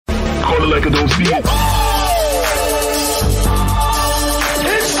Callitlikeidontseeit.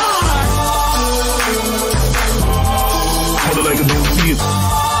 It's time. Callitlikeidontseeit.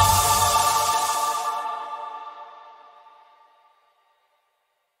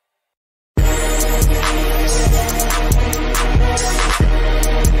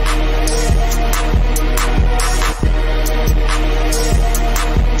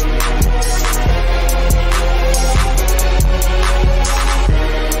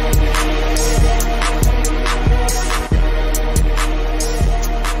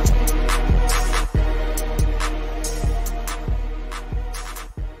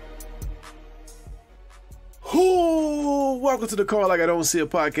 Welcome to the Call Like I Don't See a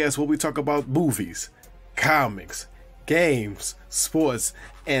podcast where we talk about movies, comics, games, sports,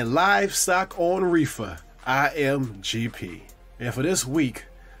 and livestock on reefer. I am GP. And for this week,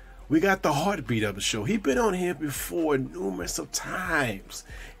 we got the heartbeat of the show. He's been on here before numerous of times.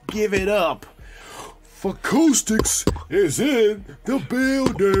 Give it up for Acoustics is in the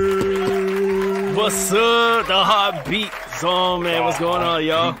building. What's up? The heartbeat zone, man. What's going on,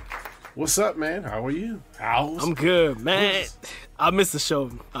 y'all? What's up, man? How are you? I'm good, man. I missed the show.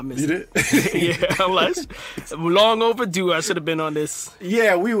 I missed it. Yeah, I'm long overdue. I should have been on this.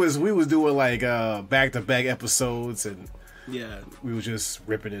 Yeah, we was doing like back-to-back episodes, and yeah, we was just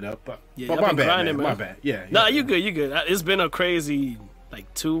ripping it up. Yeah, but my bad, man. My bad. Yeah. Nah, you good. You good. It's been a crazy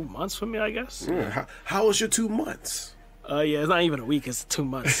like 2 months for me, I guess. How was your 2 months? Yeah, it's not even a week. It's 2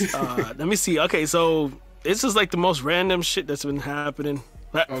 months. Let me see. Okay, so it's just like the most random shit that's been happening.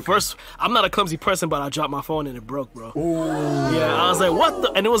 Okay. First, I'm not a clumsy person, but I dropped my phone and it broke, bro. Ooh. Yeah, I was like, what the?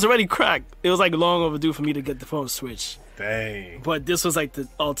 And it was already cracked. It was like long overdue for me to get the phone switched. Dang. But this was like the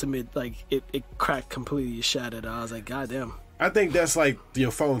ultimate, like it cracked completely, shattered. I was like, God damn. I think that's like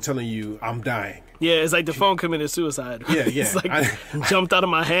your phone telling you, I'm dying. Yeah, it's like the phone committed suicide. Yeah. It's like jumped out of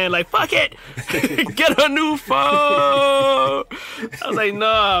my hand like, fuck it. Get a new phone. I was like,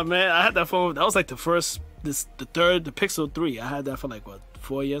 nah, man. I had that phone. That was like the Pixel 3. I had that for like, what?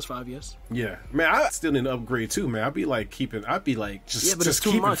 4 years, 5 years. Yeah, man, I still need to upgrade too, man. I'd be like keeping keeping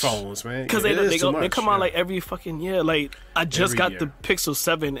phones, man. Because they come out like every fucking year. Like I just got the Pixel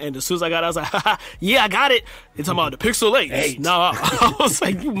 7, and as soon as I got it, I was like, haha, yeah, I got it. They're talking about the Pixel 8. No, I was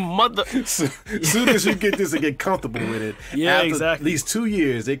like, you mother. Soon as you get this and get comfortable with it, yeah, after exactly. At least 2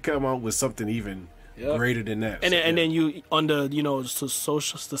 years, they come out with something even greater than that. And then you on the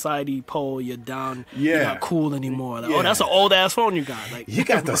social society poll, you're down. You're not cool anymore. Like, oh, that's an old ass phone you got. Like you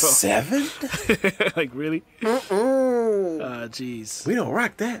got the 7? Like really? Jeez. We don't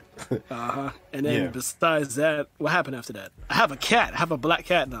rock that. And then besides that, what happened after that? I have a cat. I have a black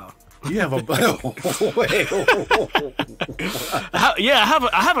cat now. You have a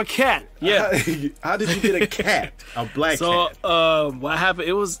I have a cat. Yeah. How did you get a cat? A black cat? So what happened?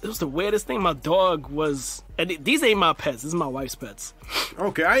 It was the weirdest thing. My dog was, and these ain't my pets. This is my wife's pets.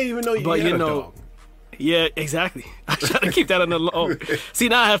 Okay, I didn't even know you had a dog. Yeah, exactly. I try to keep that on the low. See,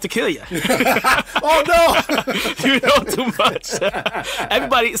 now I have to kill you. Oh no! You know too much.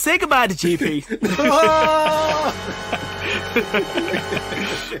 Everybody, say goodbye to GP.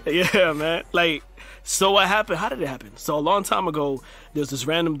 Yeah, man. Like, so what happened? How did it happen? So a long time ago, there was this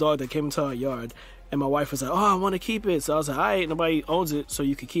random dog that came into our yard, and my wife was like, "Oh, I want to keep it." So I was like, "All right, nobody owns it, so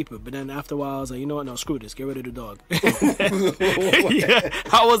you can keep it." But then after a while, I was like, "You know what? No, screw this. Get rid of the dog." Yeah,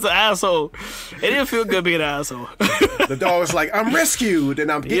 I was an asshole. It didn't feel good being an asshole. The dog was like, "I'm rescued,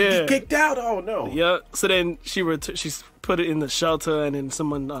 and I'm getting kicked out." Oh no. Yeah. So then she put it in the shelter, and then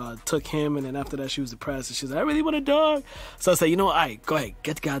someone took him, and then after that, she was depressed, and she was like, "I really want a dog." So I said, "You know what? All right, go ahead,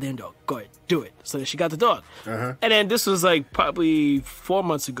 get the goddamn dog. Go ahead, do it." So then she got the dog, and then this was like probably 4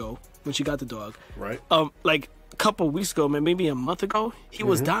 months ago when she got the dog. Right. Like a couple of weeks ago, man, maybe a month ago, he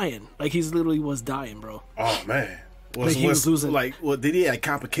was dying. Like he literally was dying, bro. Oh man. He was losing. Like, did he have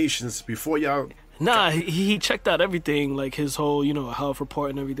complications before y'all? Nah, he checked out everything, like his whole, health report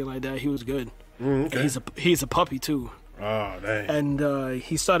and everything like that. He was good. Okay. And he's a puppy too. Oh dang. And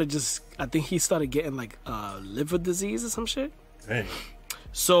he started I think he started getting like liver disease or some shit. Dang.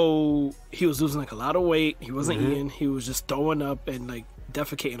 So he was losing like a lot of weight. He wasn't eating. He was just throwing up and like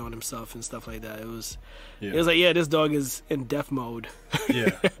defecating on himself and stuff like that. It was like, this dog is in death mode.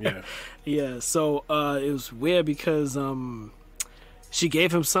 Yeah. So it was weird because she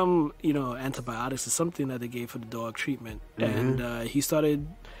gave him some antibiotics or something that they gave for the dog treatment, and he started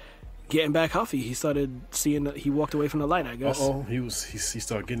getting back healthy. He started seeing that he walked away from the light, I guess. He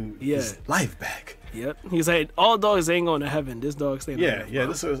started getting his life back. Yep. He's like, all dogs ain't going to heaven. This dog's staying on earth.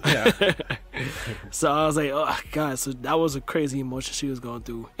 So I was like, oh God. So that was a crazy emotion she was going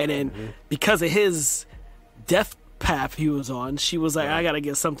through. And then because of his death path he was on, she was like, I gotta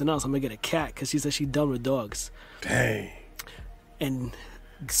get something else. I'm gonna get a cat because she said she's done with dogs. Dang. And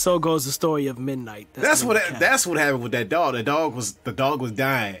so goes the story of Midnight. That's what happened with that dog. The dog was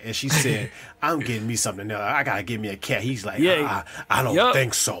dying, and she said, "I'm getting me something else. I gotta get me a cat." He's like, I don't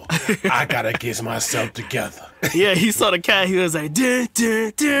think so. I gotta get myself together. Yeah, he saw the cat. He was like, duh,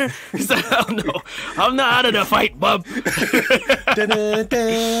 duh, duh. He said, "Oh no, I'm not out of the fight, bub." He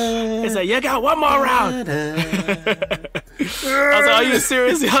said, "You got one more round." I was like, "Are you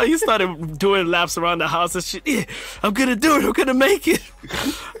serious?" He started doing laps around the house and shit. Yeah, I'm gonna do it. I'm gonna make it.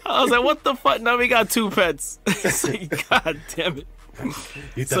 I was like, "What the fuck?" Now we got 2 pets. It's like, God damn it.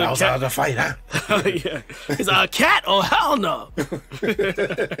 You thought I was out of the fight, huh? Yeah. He's like, "A cat? Oh, hell no."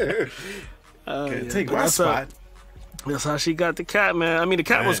 Take my spot. That's how she got the cat, man. I mean, the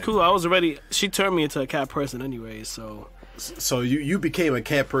cat was cool. She turned me into a cat person anyway, so. So you became a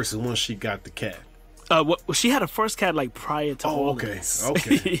cat person once she got the cat. Well, she had a first cat like prior to all of this.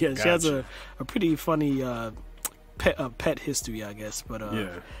 Okay. Yeah, gotcha. She has a pretty funny pet history, I guess. But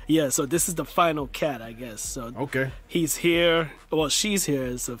yeah. So this is the final cat, I guess. So he's here. Well, she's here.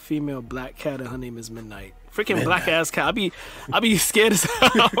 It's a female black cat, and her name is Midnight. Freaking black ass cat. I be scared as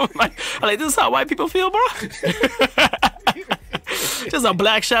hell. I'm like, this is how white people feel, bro. Just a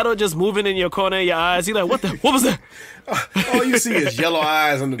black shadow just moving in your corner of your eyes. You're like, what was that? All you see is yellow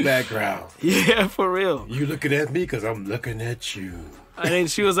eyes in the background. Yeah, for real. You looking at me because I'm looking at you. And then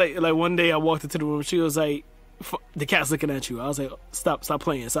she was like one day I walked into the room. She was like, the cat's looking at you. I was like, stop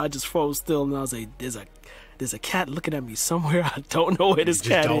playing. So I just froze still, and I was like, there's a cat looking at me somewhere. I don't know where this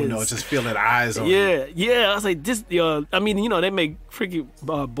cat is. Don't know. Just feeling eyes on you. Yeah. I was like, this. I mean, they make freaking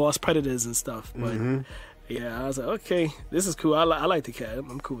boss predators and stuff. But yeah, I was like, okay, this is cool. I like the cat.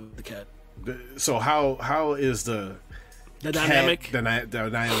 I'm cool with the cat. So how is the dynamic? The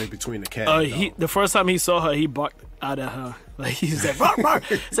dynamic between the cat. And the dog? The first time he saw her, he barked out at her. Like he said, "Bark, bark!"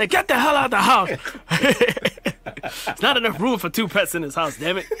 He said, "Get the hell out of the house!" It's not enough room for 2 pets in this house,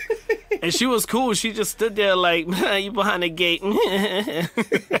 damn it. And she was cool. She just stood there like, "You behind the gate."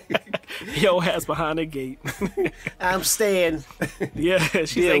 Yo ass behind the gate. I'm staying. Yeah,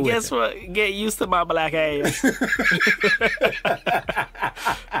 she said, "Guess what? Get used to my black ass."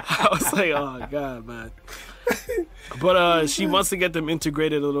 I was like, "Oh God, man." But she wants to get them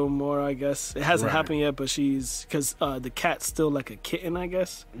integrated a little more, I guess. It hasn't happened yet, but because the cat's still like a kitten, I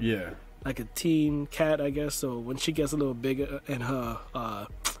guess. Yeah. Like a teen cat, I guess. So when she gets a little bigger and her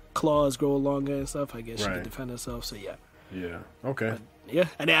claws grow longer and stuff, I guess she can defend herself. So yeah. Yeah. Okay. But, yeah.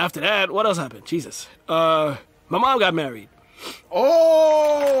 And then after that, what else happened? Jesus. My mom got married.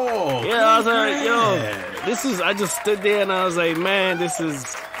 Oh. Yeah, I was like, yo, I just stood there and I was like, man, this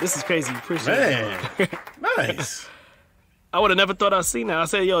is crazy. Appreciate it. Nice. I would have never thought I'd seen that. I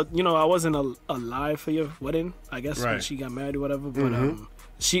said, yo, I wasn't alive for your wedding, I guess, when she got married or whatever. But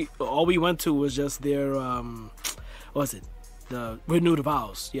all we went to was just their what was it? The renew the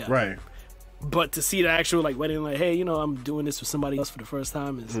vows. Yeah. Right. But to see the actual wedding, hey, I'm doing this with somebody else for the first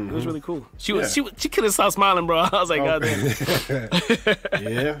time, it was really cool. She couldn't stop smiling, bro. I was like, God damn.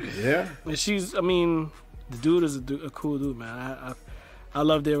 Yeah. And the dude is a cool dude, man. I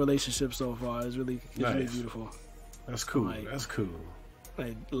love their relationship so far. It's really beautiful. That's cool. That's cool.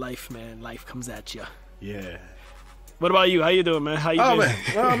 Like life, man. Life comes at you. Yeah. What about you? How you doing, man? How you been? Man.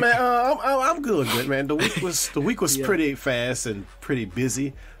 Well, man, I'm good, man. The week was pretty fast and pretty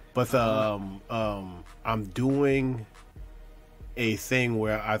busy, but I'm doing a thing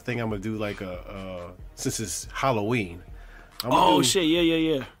where I think I'm gonna do since it's Halloween. Shit!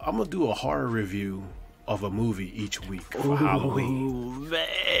 Yeah. I'm gonna do a horror review of a movie each week for Halloween. Man,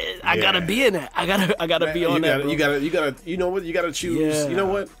 I gotta be in that. I gotta be on that. You gotta. You know what? You gotta choose. Yeah. You know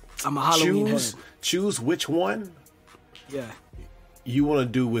what? I'm a Halloween choose which one. Yeah. You want to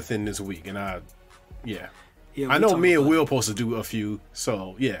do within this week, and I know me and Will supposed to do a few.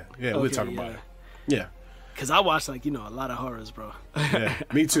 So we'll talk about it. Yeah. Cause I watch a lot of horrors, bro. Yeah,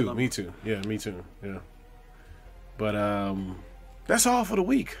 me too. Me too. Yeah, me too. Yeah. But that's all for the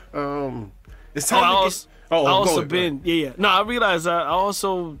week. It's time. I I realized I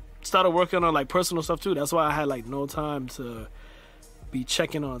also started working on personal stuff too. That's why I had no time to be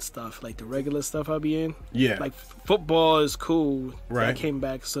checking on stuff the regular stuff I be in. Yeah, football is cool. Right, I came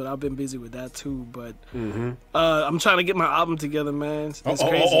back, so I've been busy with that too. But I'm trying to get my album together, man. It's crazy.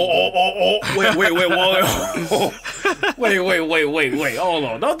 Wait. Hold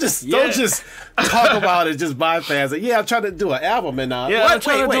on. Don't just talk about it. Just bypass it. Yeah, I'm trying to do an album and I'm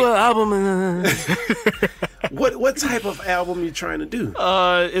trying to do an album and What type of album you trying to do?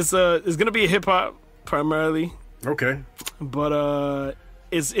 It's gonna be a hip hop primarily. Okay. But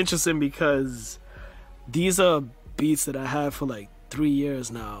it's interesting because these are beats that I had for like 3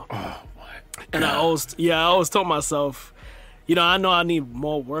 years now. Oh my! And I always told myself, you know I need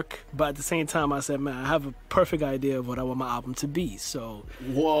more work, but at the same time I said, man, I have a perfect idea of what I want my album to be. So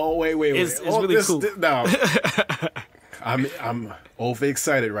whoa, wait, it's really cool. No, I'm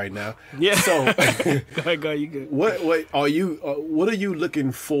overexcited right now. Yeah. So, go, you good. what are you? What are you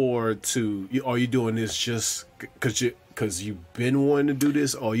looking forward to? Are you doing this just because you've been wanting to do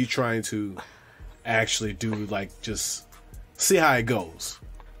this, or are you trying to actually do like just see how it goes?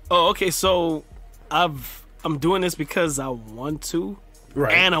 Oh, okay. So I'm doing this because I want to,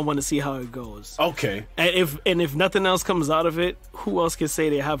 right? And I want to see how it goes. Okay. And if nothing else comes out of it, who else can say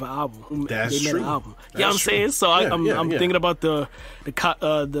they have an album? That's they true. Made an album. That's you know what I'm true. saying? So I'm thinking about the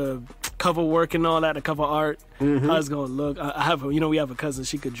cover work and all that, the cover art, how it's gonna look. I have we have a cousin,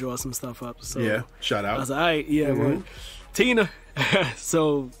 she could draw some stuff up. So yeah, shout out. I was like, all right, yeah, well, Tina.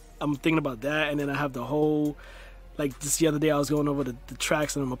 So I'm thinking about that, and then I have the whole, like just the other day I was going over the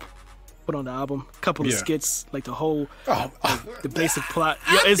tracks, and I'm gonna put on the album a couple of skits, like the whole the basic plot.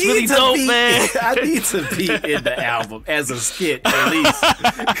 Yeah, it's really dope, man. I need to be in the album as a skit at least.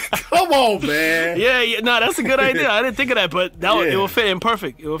 Come on, man. Yeah, no, that's a good idea. I didn't think of that, but it will fit in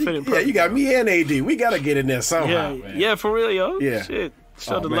perfect. It will fit in perfect. Yeah, you got me and AD. We gotta get in there somehow, man. Yeah, for real, yo. Yeah. Shit,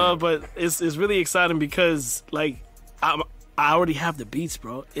 show the man. love, but it's really exciting because like I already have the beats,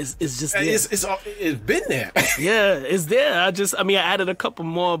 bro. It's just there. It's been there. Yeah, it's there. I added a couple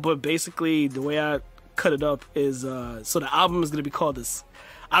more, but basically the way I cut it up is so the album is gonna be called this.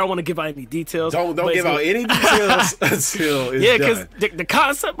 I don't want to give out any details. Don't give out any details until it's because done. the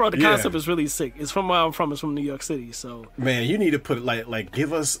concept, bro. The concept is really sick. It's from where I'm from. It's from New York City. So man, you need to put like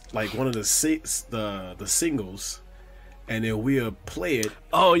give us like one of the singles, and then we'll play it.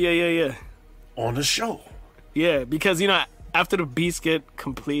 Oh yeah. On the show. Yeah, because after the beats get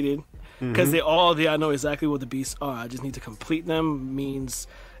completed, because I know exactly what the beats are. I just need to complete them. Means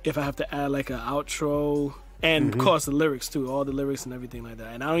if I have to add like an outro, and of course the lyrics too, all the lyrics and everything like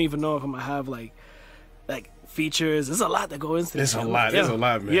that. And I don't even know if I'm gonna have like features. There's a lot that goes into this. There's a lot. There's a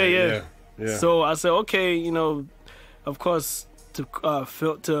lot, man. Yeah. So I said, okay, of course to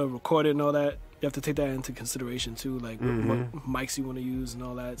record it and all that, you have to take that into consideration too, like what mics you want to use and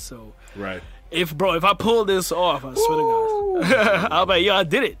all that. So right. If I pull this off, I swear to God, I'll be like, yo, I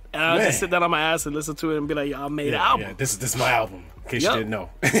did it. And I'll just sit down on my ass and listen to it and be like, yo, I made an album. Yeah, this is my album, in case you didn't know.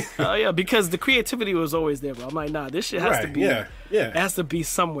 Oh, yeah, because the creativity was always there, bro. I'm like, nah, this shit has to be, it has to be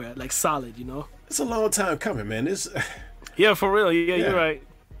somewhere, like solid, It's a long time coming, man. Yeah, for real. Yeah, you're right.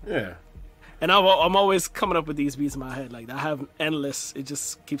 Yeah. And I'm always coming up with these beats in my head. Like, I have endless, it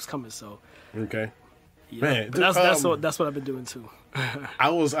just keeps coming, so. Okay. Yeah. Man, but that's what I've been doing too. I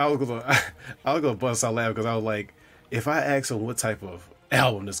was gonna bust out laughing because I was like, if I ask him what type of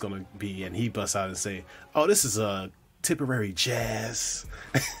album it's gonna be, and he busts out and say, "Oh, this is a temporary jazz,"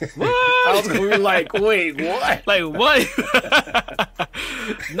 what? I was gonna be like, "Wait, what? Like what?"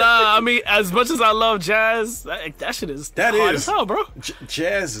 Nah, I mean, as much as I love jazz, that shit is hard as hell, bro.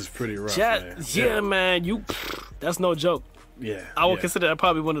 Jazz is pretty rough, man. Yeah, man, that's no joke. Yeah, I would consider that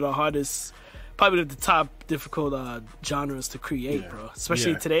probably one of the hardest. Probably the top difficult genres to create, bro.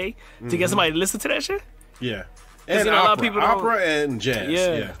 Especially today, to get somebody to listen to that shit. Yeah, and a lot of people opera and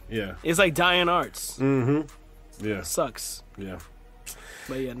jazz. Yeah. It's like dying arts. Yeah, sucks. Yeah,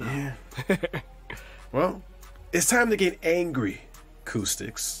 but no. Well, it's time to get angry,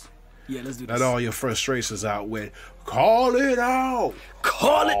 Acoustics. Yeah, let's do this. Let all your frustrations out with. Call it out.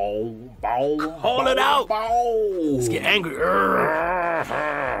 Call it. Call it out. Let's get angry.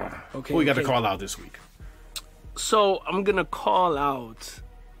 Okay. Who we got to call out this week? So I'm gonna call out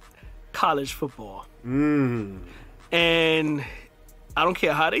college football. And I don't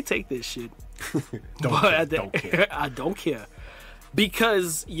care how they take this shit. don't care. I don't care.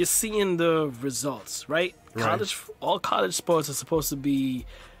 Because you're seeing the results, right? All college sports are supposed to be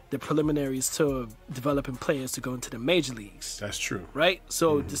the preliminaries to developing players to go into the major leagues. That's true. Right?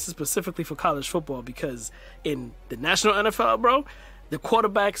 So this is specifically for college football because in the national NFL, bro, the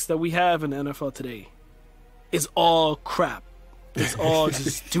quarterbacks that we have in the NFL today is all crap. It's all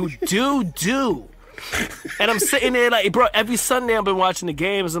just do. And I'm sitting there like, bro, every Sunday I've been watching the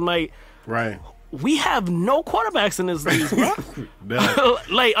games. I'm like, right. We have no quarterbacks in this league, bro.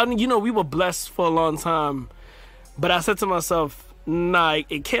 Like, I mean, we were blessed for a long time. But I said to myself, nah,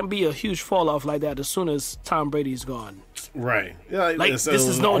 it can't be a huge fall off like that as soon as Tom Brady's gone. Right. Yeah, like this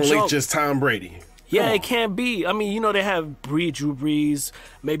is no only joke. Just Tom Brady. Yeah, it can't be. I mean, you know, they have Drew Brees,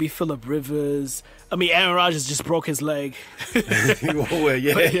 maybe Phillip Rivers. I mean, Aaron Rodgers just broke his leg. Well,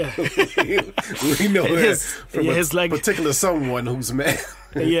 yeah. We know his leg, particular someone who's mad.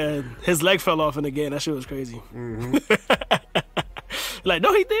 Yeah, his leg fell off in the game. That shit was crazy. Like,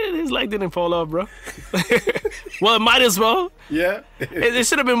 no, he did. His leg didn't fall off, bro. Well, it might as well. Yeah. It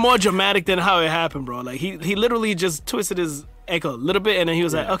should have been more dramatic than how it happened, bro. Like, he literally just twisted his ankle a little bit, and then he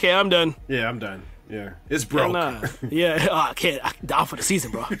was like, okay, I'm done. Yeah, I'm done. Yeah. It's broke. Yeah. Oh, I can't. I'm down for the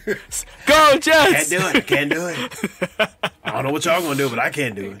season, bro. Go, Jets! Can't do it. I don't know what y'all gonna do, but I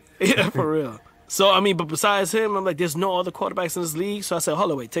can't do it. Yeah, for real. So, I mean, but besides him, I'm like, there's no other quarterbacks in this league. So I said,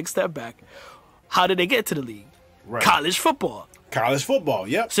 hold on, wait, take a step back. How did they get to the league? Right. College football. College football,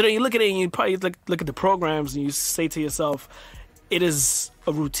 yep. So then you look at it and you probably look at the programs and you say to yourself, it is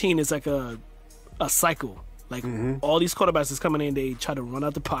a routine. It's like a cycle. Like all these quarterbacks is coming in, they try to run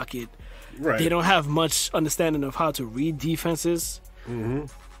out the pocket. Right. They don't have much understanding of how to read defenses.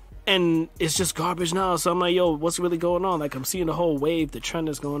 And it's just garbage now. So I'm like, yo, what's really going on? Like, I'm seeing the whole wave, the trend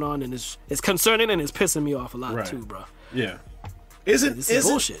that's going on, and it's concerning and it's pissing me off a lot too, bro. Yeah. This is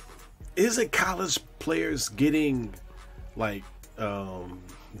bullshit. Is it college players getting like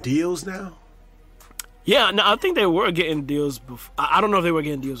deals now? Yeah, no, I think they were getting deals before. I don't know if they were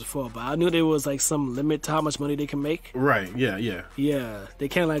getting deals before, but I knew there was like some limit to how much money they can make. Right, yeah. Yeah, they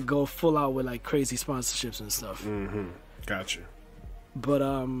can't like go full out with like crazy sponsorships and stuff. Gotcha. But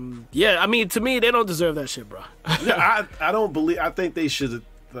yeah, I mean, to me, they don't deserve that shit, bro. Yeah, I don't believe. I think they should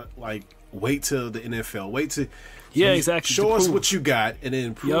like wait till the NFL. Wait till. Yeah, exactly. Show us what you got, and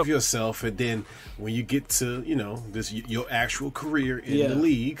then prove yourself, and then when you get to your actual career in the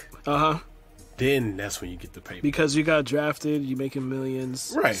league, then that's when you get the payment. Because you got drafted, you're making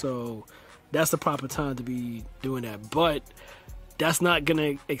millions, right? So that's the proper time to be doing that. But that's not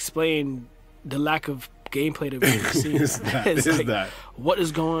gonna explain the lack of gameplay that we've seen. It's not. What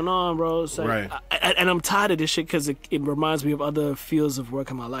is going on, bro? It's like, right. And I'm tired of this shit because it reminds me of other fields of work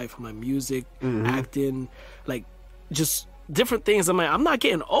in my life, like music, acting, like just different things. I'm like, I'm not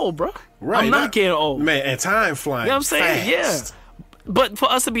getting old, bro. Right. I'm not getting old. Man, and time flying. You know what I'm saying? Fast. Yeah. But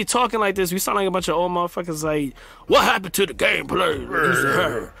for us to be talking like this, we sound like a bunch of old motherfuckers like, what happened to the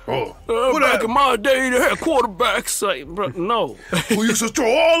gameplay? Back in my day, they had quarterbacks. Like, bro, no. We used to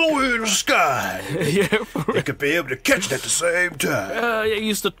throw all the way in the sky. Yeah, for they could be able to catch it at the same time. They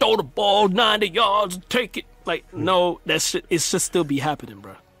used to throw the ball 90 yards and take it. Like, no, that shit, it should still be happening,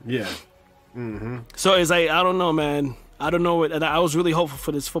 bro. Yeah. So it's like, I don't know, man. I don't know. And I was really hopeful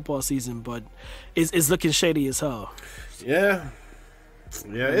for this football season, but it's looking shady as hell. Yeah.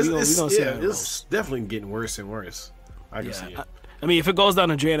 Yeah, it's definitely getting worse and worse. I can see it. I mean, if it goes down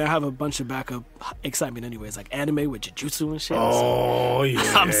the drain, I have a bunch of backup excitement anyways, like anime with jujutsu and shit. Oh, yeah.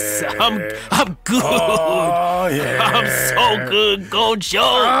 I'm good. Oh, yeah. I'm so good. Gojo.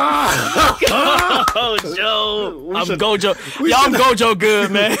 Gojo. I'm Gojo. I'm Gojo good,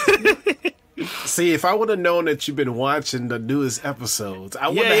 man. See, if I would have known that you've been watching the newest episodes, I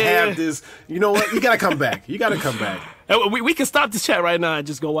wouldn't have this. You know what? You got to come back. We can stop this chat right now and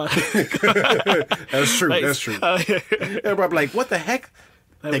just go watch it. That's true. That's true. Everybody be like, what the heck?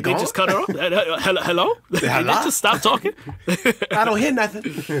 They just cut her off? Hello? Did they just stop talking? I don't hear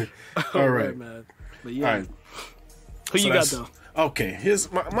nothing. All right, man. But yeah. All right. Who you got, though? Okay,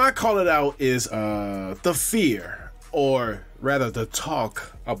 here's my call it out is the fear, or rather the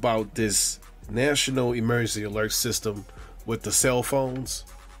talk about this national emergency alert system with the cell phones.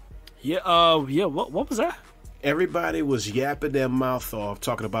 Yeah, what was that? Everybody was yapping their mouth off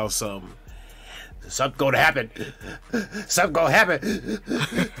talking about something gonna happen. Something gonna happen.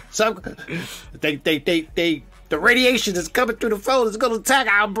 The radiation is coming through the phone. It's gonna attack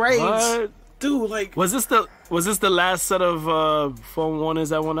our brains. What? Dude, like, was this the last set of phone warnings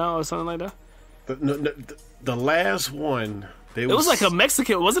that went out or something like that? The last one. It was like a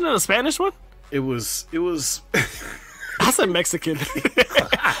Mexican. Wasn't it a Spanish one? It was. I said Mexican.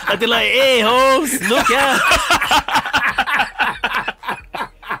 I did like, hey, Holmes, look out.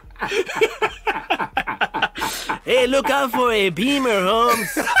 Hey, look out for a Beamer,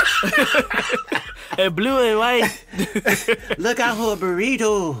 Holmes. A blue and white. Look out for a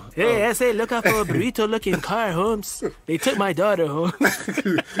burrito. Hey, I say, look out for a burrito-looking car, Holmes. They took my daughter home.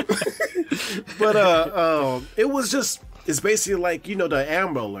 But it was just. It's basically like, the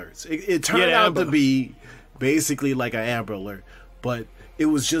Amber Alerts. It turned out to be basically like an Amber Alert. But it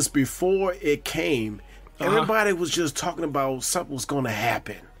was just before it came, everybody was just talking about something was going to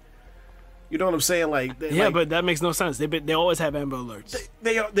happen. You know what I'm saying? But that makes no sense. They always have Amber Alerts.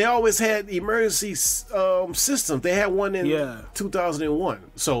 They always had emergency systems. They had one in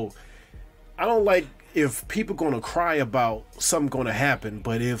 2001. So I don't like if people gonna cry about something gonna happen,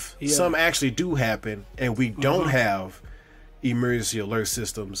 but if some actually do happen and we don't have emergency alert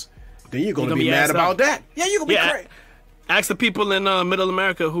systems, then you're gonna be mad about that. Yeah, you're gonna be crazy. Ask the people in Middle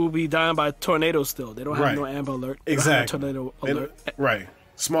America who be dying by tornadoes still. They don't have no Amber Alert. Exactly. Tornado alert. Right.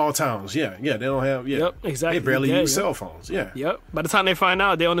 Small towns, they don't have, Yep, exactly. They barely use cell phones, Yep. By the time they find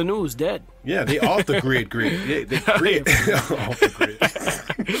out, they're on the news, dead. Yeah, they off the grid. They grid. Off the grid.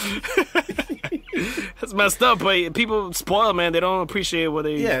 That's messed up, but people spoil, man. They don't appreciate what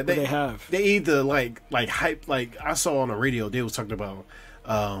they have. They either like hype, like I saw on the radio, they was talking about,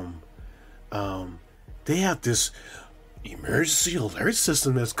 they have this emergency alert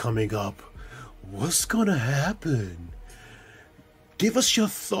system that's coming up. What's gonna happen? Give us your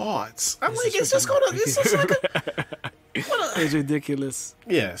thoughts. I'm like, it's just it's ridiculous.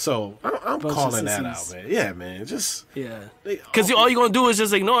 Yeah, so I'm calling that out, man. Yeah, man, because all you're gonna do is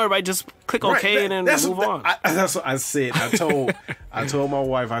just ignore it, right? Just click OK and then move on. That's what I said. I told my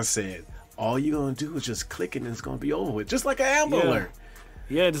wife, I said, all you're gonna do is just click it and it's gonna be over with, just like an Amber Alert.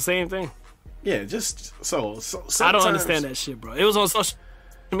 Yeah, the same thing. Yeah, just so I don't understand that shit, bro. It was on social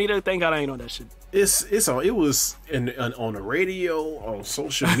media. Thank God I ain't on that shit. It was on the radio, on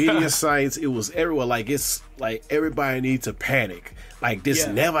social media sites. It was everywhere. Like, it's like everybody needs to panic. Like, this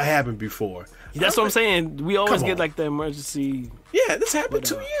never happened before. That's what I'm saying. We always get like the emergency. Yeah, this happened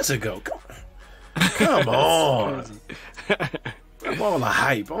 2 years ago. Come on. I'm all the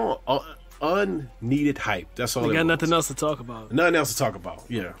hype. All unneeded hype. That's all. We got nothing else to talk about. Nothing else to talk about.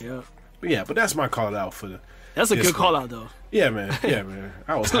 Yeah. Yeah, but that's my call out for the. That's a good call out, though. Yeah, man.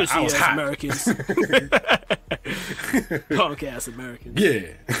 I was hot. Americans. Punk ass Americans.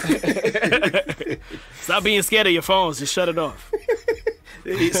 Yeah. Stop being scared of your phones. Just shut it off.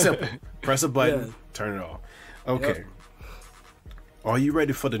 It's simple. Press a button, turn it off. Okay. Yep. Are you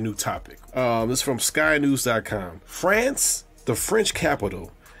ready for the new topic? This is from skynews.com. France, the French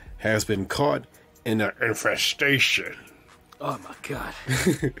capital, has been caught in an infestation. Oh my God.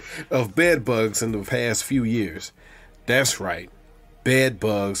 of bed bugs in the past few years. That's right. Bed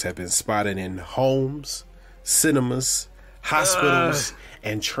bugs have been spotted in homes, cinemas, hospitals,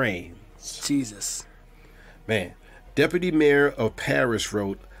 and trains. Jesus. Man, Deputy Mayor of Paris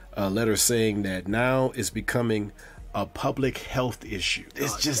wrote a letter saying that now it's becoming a public health issue.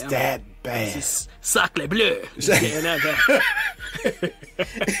 It's just that bad. Sacre Bleu. Sacre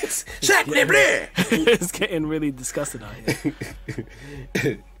Bleu. It's getting really disgusting out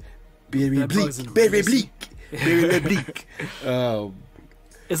here. Very bleak.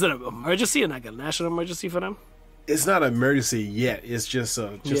 Is it an emergency or like a national emergency for them? It's not an emergency yet. It's just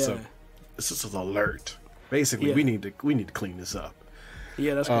an alert. Basically, we need to clean this up.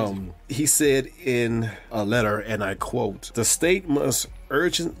 Yeah, that's crazy. He said in a letter, and I quote, "The state must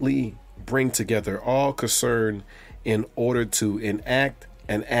urgently bring together all concerned in order to enact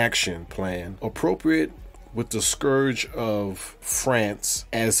an action plan appropriate with the scourge of France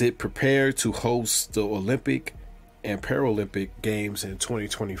as it prepared to host the Olympic and Paralympic Games in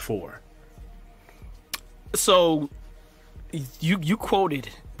 2024. So, you quoted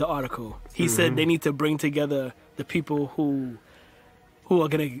the article. He said they need to bring together the people who are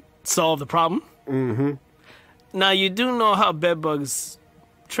going to solve the problem. Mm-hmm. Now, you do know how bed bugs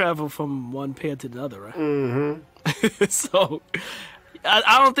travel from one pair to the other, right? Mm-hmm. So,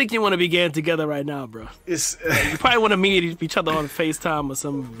 I don't think you want to be getting together right now, bro. You probably want to meet each other on FaceTime or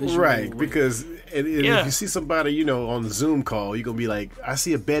some visual right, way. Because if you see somebody, on the Zoom call, you're going to be like, I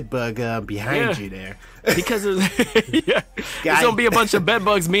see a bed bug behind you there. Because there's going to be a bunch of bed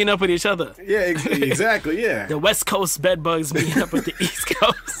bugs meeting up with each other. Yeah, exactly, yeah. The West Coast bed bugs meeting up with the East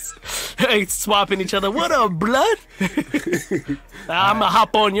Coast. Swapping each other. What up, blood? I'm going to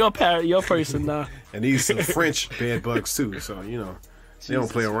hop on your person now. And these some French bed bugs, too, so, they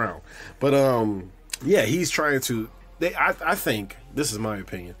don't play around. But, he's trying to... I think, this is my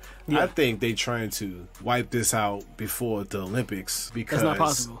opinion, I think they're trying to wipe this out before the Olympics because... That's not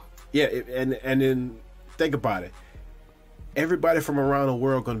possible. Yeah, and then think about it. Everybody from around the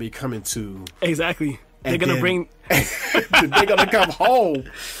world going to be coming to... Exactly. They're going to bring... they're going to come home.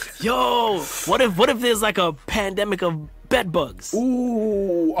 Yo, what if there's like a pandemic of bed bugs?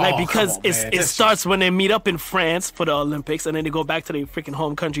 Ooh. Because it starts when they meet up in France for the Olympics and then they go back to their freaking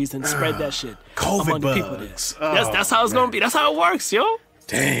home countries and spread that shit COVID among bugs. the people there. That's how it's going to be. That's how it works, yo.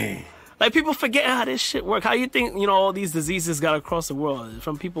 Dang. Like, people forget how this shit works. How you think, all these diseases got across the world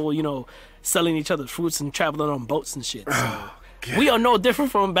from people, selling each other fruits and traveling on boats and shit. So we are no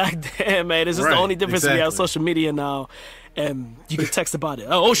different from back then, man. It's just the only difference we have social media now. and you can text about it.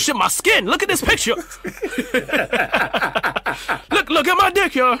 Oh shit, my skin! Look at this picture. look at my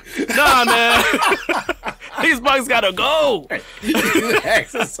dick, yo. Nah, man. These bugs gotta go. You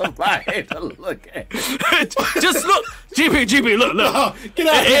asking somebody to look at it. Just look. GP, look. Oh, get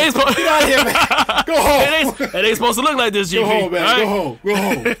out of here. Get out of here, man. Go home. It ain't supposed to look like this, GP. Go home, man. Right? Go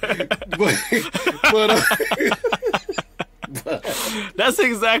home. But that's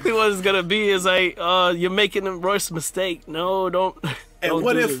exactly what it's gonna be. Is like, you're making a worst mistake. No, don't. And don't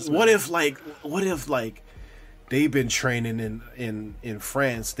what do if this, what if they've been training in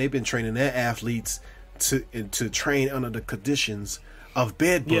France? They've been training their athletes to train under the conditions of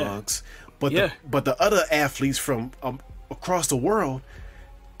bed bugs, but the other athletes from across the world,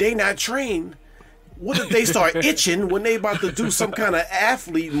 they not trained. What if they start itching when they about to do some kind of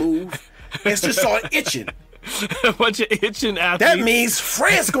athlete move and just start itching? A bunch of itching athletes. That means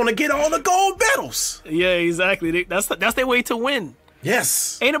France gonna get all the gold medals. Yeah, exactly. That's their way to win.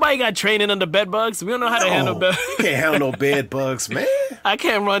 Yes. Ain't nobody got training under bed bugs. We don't know how to handle bed. You can't handle no bed bugs, man. I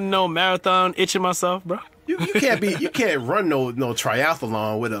can't run no marathon itching myself, bro. You can't run no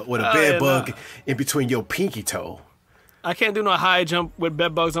triathlon with a bed bug in between your pinky toe. I can't do no high jump with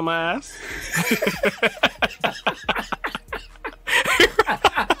bed bugs on my ass.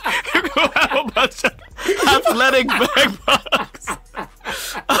 Have a bunch of athletic bed bugs.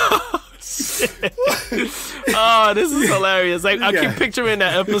 Oh shit! Oh, this is hilarious. Like I keep picturing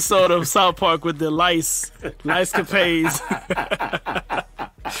that episode of South Park with the lice capades.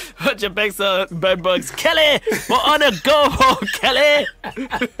 Bunch of bed bugs. Kelly, we're on a go, Kelly.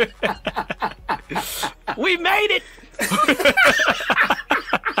 We made it.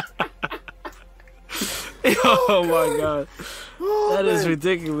 Oh my god. That is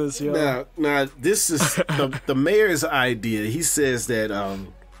ridiculous, yo. Now this is the mayor's idea. He says that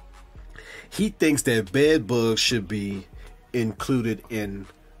he thinks that bed bugs should be included in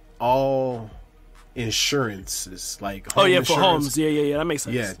all insurances, like home for insurance. homes. Yeah, that makes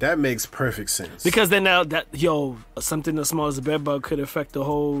sense. Yeah, that makes perfect sense. Because then now that something as small as a bed bug could affect the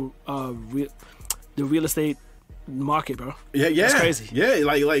whole the real estate market, bro. Yeah, that's crazy. Yeah,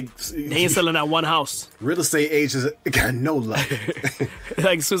 like they ain't selling that one house. Real estate agents got no luck.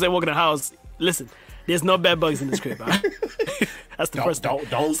 Like as soon as they walk in the house, listen, there's no bed bugs in this crib. Right? That's the first.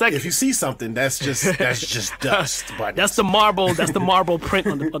 Don't. Second, if you see something, that's just dust. But that's the marble. That's the marble print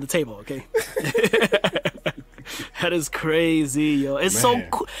on the table. Okay. That is crazy, yo. It's so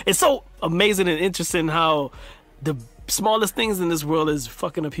cool. It's so amazing and interesting how the smallest things in this world is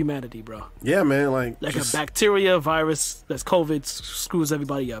fucking up humanity, bro. Yeah, man. Like a bacteria, virus, that's COVID, screws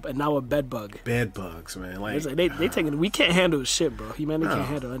everybody up, and now a bed bug. Bed bugs, man. Like they taking. We can't handle shit, bro. Humanity can't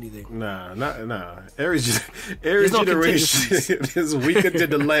handle anything. Nah. Every generation is weaker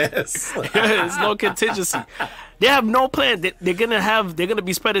than the last. There's no contingency. They have no plan. They're gonna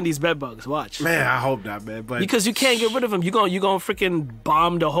be spreading these bed bugs. Watch, man. I hope not, man. But because you can't get rid of them, you gonna freaking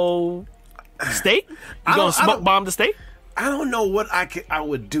bomb the whole state? You gonna smoke bomb the state? I don't know what I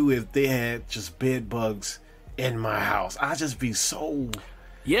would do if they had just bed bugs in my house. I'd just be so.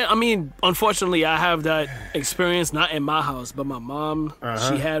 Yeah, I mean, unfortunately, I have that experience not in my house, but my mom,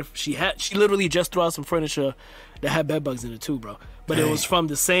 she literally just threw out some furniture that had bed bugs in it too, bro. But it was from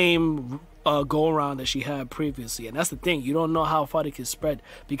the same go around that she had previously, and that's the thing. You don't know how far they can spread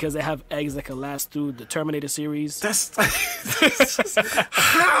because they have eggs that can last through the Terminator series. That's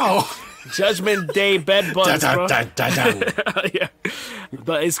how. Judgment Day bed bugs, bro. Yeah,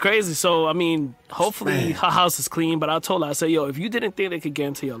 but it's crazy. So I mean, hopefully her house is clean. But I told her, I said, yo, if you didn't think they could get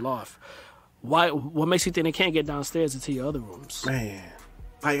into your loft, what makes you think they can't get downstairs into your other rooms? Man,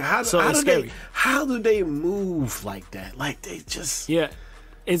 like how do they move like that? Like they just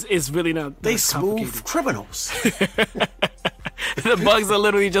it's really not. They smooth criminals. The bugs are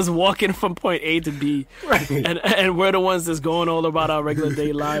literally just walking from point A to B, and we're the ones that's going all about our regular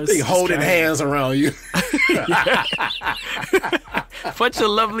day lives. They holding hands around you. Bunch of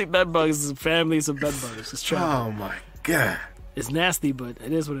lovely bed bugs, families of bed bugs. It's tragic. Oh my god, it's nasty, but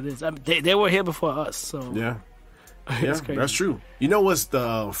it is what it is. I mean, they were here before us, so yeah, that's true. You know what's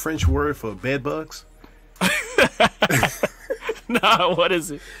the French word for bed bugs? Nah, what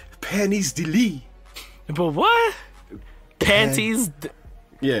is it? Panties de lit. But what? Panties?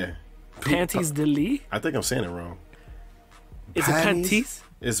 Yeah. Panties de lit? I think I'm saying it wrong. Is it panties?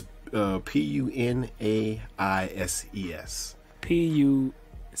 It's P-U-N-A-I-S-E-S.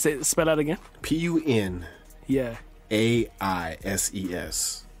 Spell out again? P-U-N. Yeah.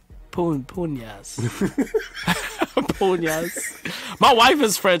 A-I-S-E-S. Punyas. Punyas. My wife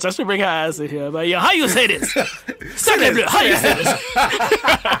is French. I should bring her ass in here. But yeah, how you say this? Sacre Bleu. How you say this?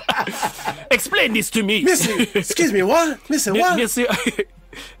 Explain Explain this to me. Missy, excuse me, what? Missy, what? Missy,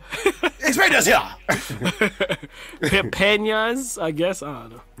 Explain this here. Peñas, I guess. I don't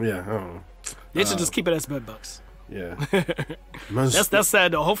know. Yeah, I don't know. They should just keep it as bed bugs. Yeah. That's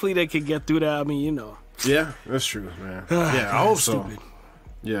sad though. Hopefully they can get through that. I mean, Yeah, that's true, man. Yeah, I hope so. Stupid.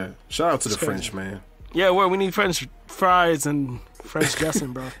 Yeah, shout out to the crazy. French, man. Yeah, well, we need French fries and French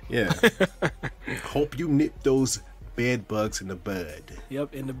dressing, bro. Yeah. Hope you nip those bed bugs in the bud.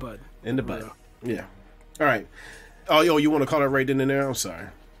 Yep, in the bud. In the bud. Yeah. All right. Oh, yo, you want to call it right then and there? I'm sorry.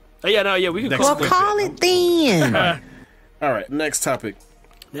 Oh, yeah, no, yeah, we can Next call clip. Call it then. All right, next topic.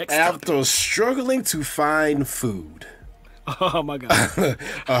 next After topic. struggling to find food, Oh my god.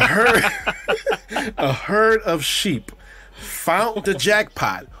 a herd of sheep found the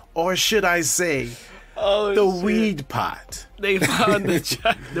jackpot, or should I say, Oh, the shit. weed pot, They found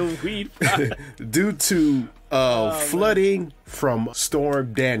the weed pot. due to flooding from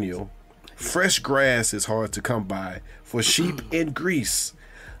Storm Daniel. Fresh grass is hard to come by for sheep in Greece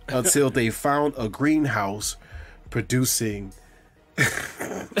until they found a greenhouse producing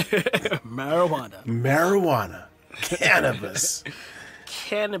Marijuana. cannabis.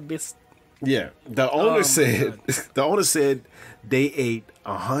 Cannabis. Yeah, the owner said they ate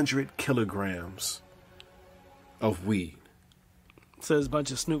 100 kilograms of weed. So there's a bunch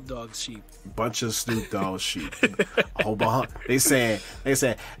of Snoop Dogg sheep. Bunch of Snoop Dogg sheep. A whole bunch. They said,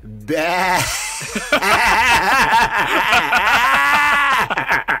 bah.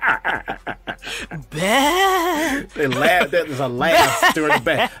 Bah. They laughed. There's a laugh during the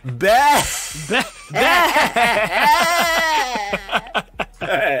back. Bah.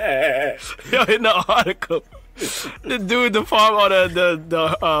 Yo, in the article, the dude, the farm, or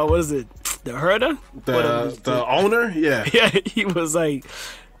the what is it? The herder? The owner, yeah. Yeah, he was like,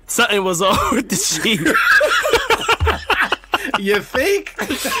 something was wrong with the sheep. You think?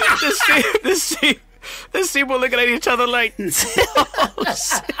 The sheep were looking at each other like,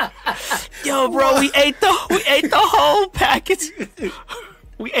 yo, bro, we ate the whole package.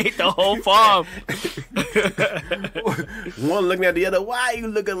 We ate the whole farm. One looking at the other. Why are you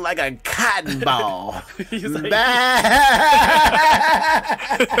looking like a cotton ball? He's like,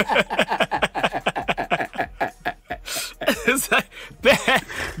 it's like,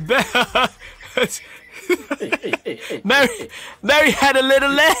 Mary had a little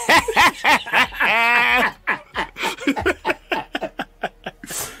leg.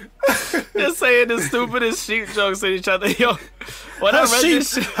 Just saying the stupidest sheep jokes at each other. Yo, when I read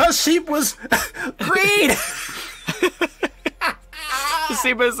this shit, Her sheep was green. the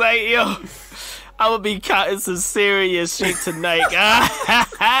sheep was like, yo, I will be counting some serious sheep tonight.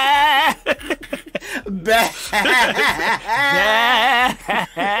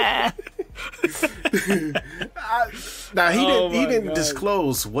 Now he Oh didn't. He my didn't God.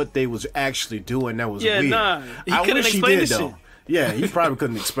 disclose what they was actually doing. That was Yeah, weird. nah. He I couldn't wish he explain did the though. shit. Yeah, he probably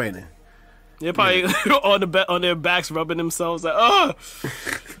couldn't explain it. They're probably on their backs rubbing themselves like, oh,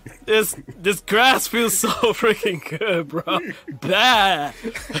 this grass feels so freaking good, bro. Bad.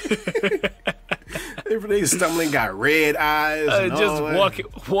 They stumbling, got red eyes. And Just all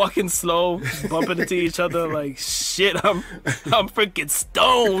that. walking slow, bumping into each other like shit. I'm freaking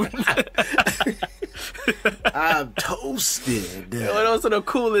stoned. I'm toasted. Yo, those are the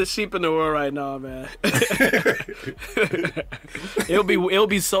coolest sheep in the world right now, man. It'll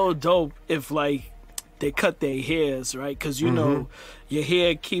be so dope if like they cut their hairs, right? Because you know your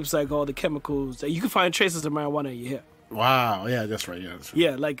hair keeps like all the chemicals. You can find traces of marijuana in your hair. Wow. Yeah, that's right. Yeah, that's right.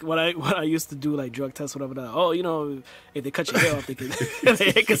 Yeah, like when I used to do like drug tests, whatever. Oh, if they cut your hair off, they can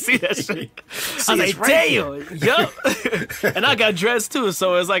they can see that shit. I was like, damn, yup. And I got dreads too,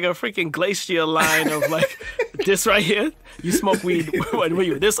 so it's like a freaking glacier line of like this right here. You smoke weed when were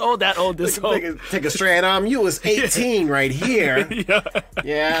you this old, that old, this old. Take a strand on you. Was 18 right here.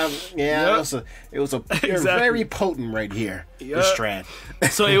 Yeah. Yeah. It was a Exactly. very potent right here. The strand.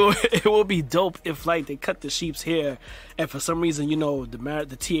 So it will be dope if like they cut the sheep's hair, and for some reason the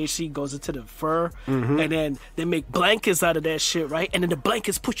THC goes into the fur, and then they make blankets out of that shit, right? And then the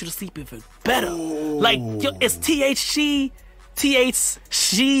blankets put you to sleep even better. Like yo, it's THC's.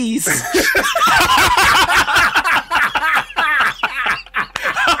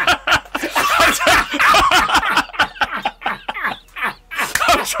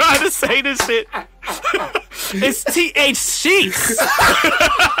 I'm trying to say this shit. It's THC's.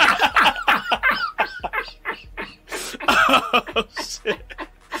 Oh shit.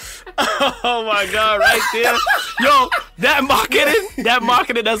 Oh my god, right there. Yo, that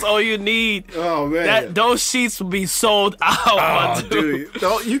marketing, that's all you need. Oh man. Those sheets will be sold out, my dude.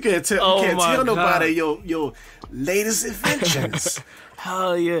 Dude. You can't tell Oh, my tell nobody God. your latest inventions.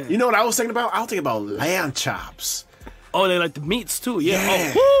 Hell yeah. You know what I was thinking about? I was thinking about lamb chops. Oh, they like the meats too. Yeah.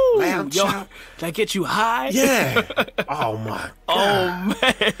 Yeah. Oh, woo! Lamb chop. That get you high. Yeah. Oh my god. Oh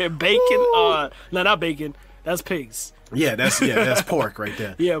man, bacon. No, not bacon. That's pigs. Yeah, that's pork right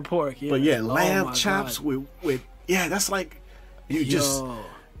there. Yeah, pork. Yeah. But yeah, Oh, lamb my chops God. with that's like you Yo.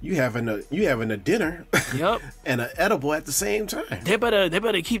 you having a dinner. Yep. And an edible at the same time. They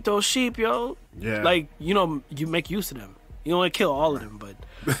better keep those sheep, yo. Yeah. Like, you know, you make use of them. You don't want to kill all of them, but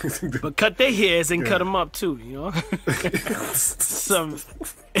cut their hairs and cut them up too, you know? Some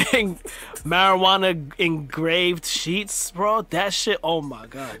marijuana engraved sheets, bro. That shit, oh my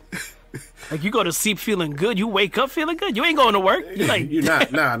God. Like, you go to sleep feeling good, you wake up feeling good. You ain't going to work. You're like, You're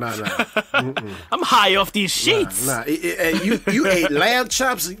not. Nah. I'm high off these sheets. Nah. You ate lamb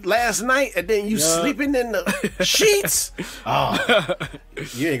chops last night and then you sleeping in the sheets. Oh,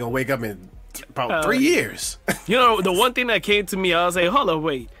 you ain't gonna wake up in about 3 years. You know, the one thing that came to me, I was like, hold on,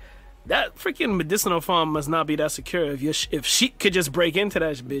 wait. That freaking medicinal farm must not be that secure. If sheep could just break into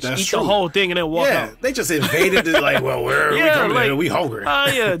that bitch, That's eat true. the whole thing, and then walk Yeah, out. they just invaded it. Like, well, where are we coming in? We hungry. Oh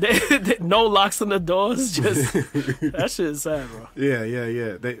yeah, no locks on the doors. Just that shit is sad, bro.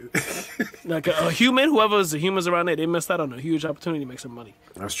 Yeah. Like a human, whoever's the humans around there, they missed out on a huge opportunity to make some money.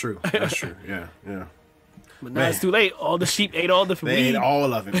 That's true. Yeah. But now it's too late. All the sheep ate all the weed. They ate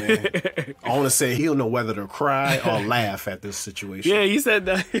all of it, man. I want to say he'll know whether to cry or laugh at this situation. Yeah, he said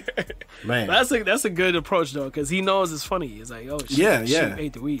that. Man, That's a good approach though, because he knows it's funny. He's like, oh, sheep, Yeah. sheep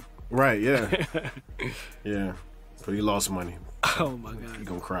ate the weed. Right, yeah. Yeah. But he lost money. Oh my God. He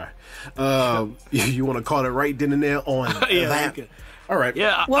gonna cry. You want to call it right then and there on Yeah, that? okay. All right.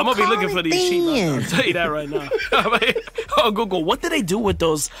 Yeah, I'm gonna be looking for these sheep. I'll tell you that right now. Oh, Google, what do they do with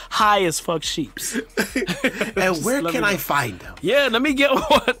those high as fuck sheeps? And where can I find them? Yeah, let me get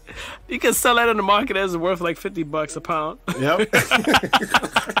one. You can sell that in the market as worth like $50 a pound. Yep.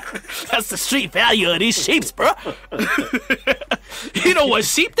 That's the street value of these sheeps, bro. You know what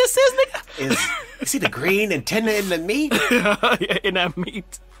sheep this is, nigga? You see the green and tender in the meat? In that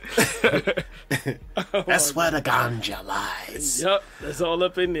meat. That's where the ganja lies. Yep, that's all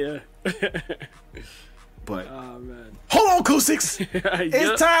up in there. But Oh man. hold on, Acoustics. Yep.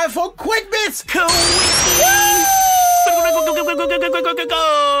 It's time for quick bits. Go.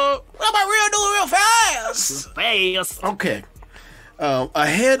 What about real fast? Fast. Okay.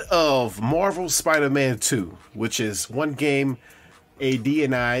 Ahead of Marvel Spider-Man 2, which is one game AD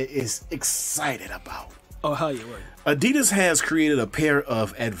and I is excited about. Oh, hell yeah, word. Adidas has created a pair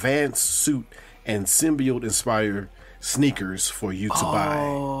of advanced suit and symbiote-inspired sneakers for you to buy.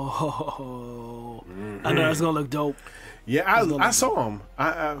 Oh, I know that's gonna look dope. Yeah, I saw them. I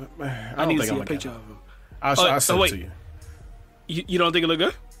I don't need to think see I'm a looking picture at of them. him. I'll send it to you. You don't think it look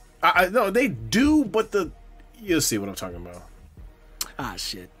good? No, they do, but you'll see what I'm talking about. Ah,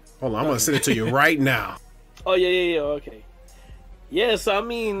 shit. Hold on, I'm gonna send it to you right now. Oh yeah, okay. Yes, I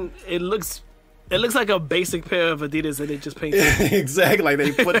mean it looks like a basic pair of Adidas that they just painted. Exactly, like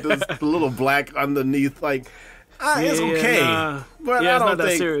they put the little black underneath. Like, it's okay, but yeah, I it's don't not that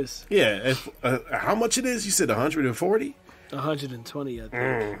think. serious. Yeah, how much it is? You said 140. 120, I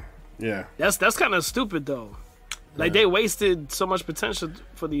think. Yeah, That's kind of stupid though. Like they wasted so much potential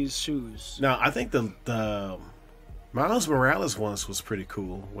for these shoes. now I think the Miles Morales ones was pretty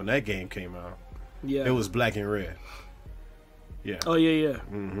cool when that game came out. Yeah. It was black and red. Yeah. Oh yeah.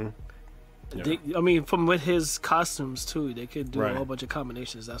 Mm-hmm. I mean, from with his costumes too, they could do a whole bunch of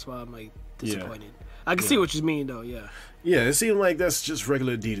combinations. That's why I'm like disappointed. I can see what you mean though. Yeah. Yeah, it seemed like that's just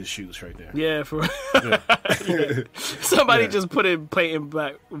regular Adidas shoes right there. Yeah, for somebody just put it plain in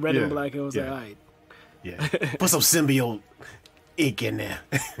black, red and black, and was like, all right. Yeah. Put some symbiote ink in there.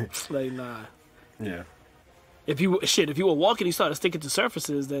 Like, nah. Yeah. If you were walking, you started sticking to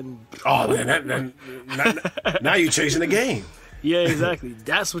surfaces, then now you're chasing the game. yeah, exactly.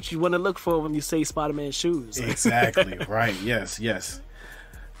 That's what you want to look for when you say Spider-Man shoes. Exactly. Right. Yes.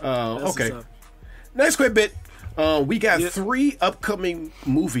 Okay. what's up. Next quick bit. We got 3 upcoming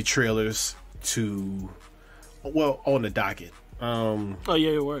movie trailers on the docket. Oh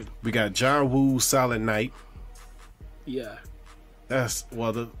yeah, your word. We got John Woo's Silent Night. Yeah. That's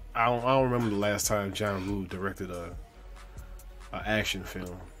I don't remember the last time John Woo directed a action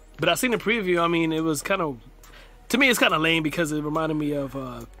film. But I seen the preview. I mean, it was kind of, to me, it's kind of lame because it reminded me of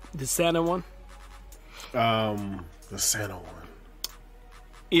the Santa one. The Santa one.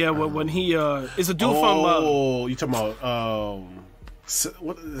 Yeah, when he it's a dude from. Oh, you talking about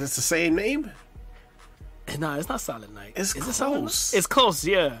what? That's the same name? Nah, it's not Silent Night. It's Is close. it Silent Night? It's close,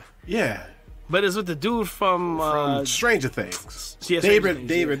 yeah. Yeah. But it's with the dude from Stranger Things. Yeah, Stranger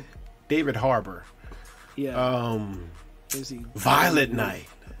Things, David Harbour. Yeah. Let me see. Violent Night.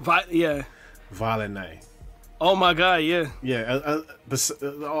 Yeah. Violent Night. Oh my God, yeah. Yeah.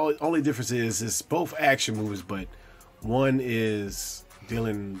 The only difference is it's both action movies, but one is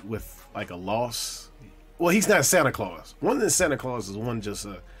dealing with like a loss. Well, he's not Santa Claus. One is Santa Claus is one just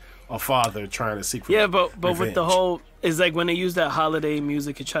a father trying to seek. Yeah, but revenge. with the whole, it's like when they use that holiday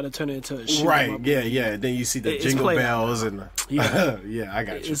music and try to turn it into a shoot 'em right. up Yeah, movie. yeah. Then you see the It's jingle played bells out. and Yeah. yeah, I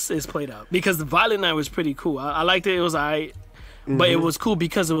got you. It's played out because the Violent Night was pretty cool. I liked it. It was alright, but it was cool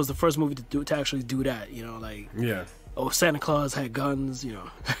because it was the first movie to actually do that. You know, like Yeah. oh, Santa Claus had guns. You know,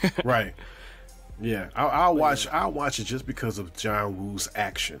 Right. Yeah. I'll watch it just because of John Woo's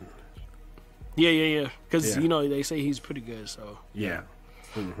action. yeah. Because Yeah. you know they say he's pretty good. So Yeah.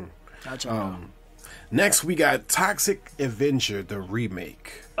 I'll check it out. Next, we got Toxic Avenger, the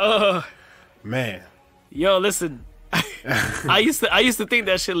remake. Man. Yo, listen. I used to think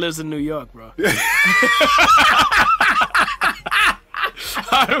that shit lives in New York, bro.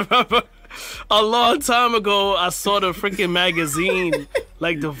 I remember a long time ago I saw the freaking magazine,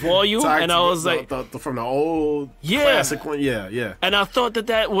 like the volume, Toxic, and I was like, from the old Yeah. classic one. Yeah, yeah. and I thought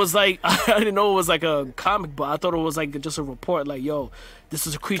that was like, I didn't know it was like a comic book. I thought it was like just a report, like, yo, this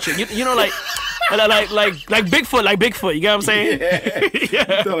is a creature. You know, like Bigfoot. You get what I'm saying? Yeah.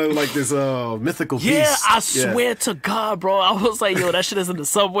 You thought it was like this mythical beast. Yeah, I swear to God, bro. I was like, yo, that shit is in the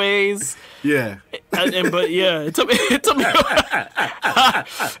subways. Yeah. But yeah, it took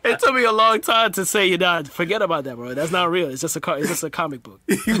me a long time to say, you know, forget about that, bro. That's not real. It's just a comic book.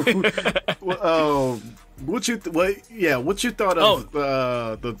 What you thought of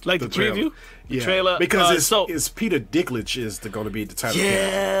the preview? The trailer? Because it's Peter Dinklage is going to be the title.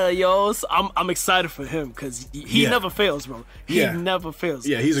 Yeah, yo, so I'm excited for him because he never fails, bro. He never fails.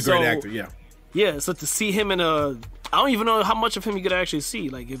 Yeah, he's a great actor. Yeah. Yeah, so to see him in I don't even know how much of him you could actually see.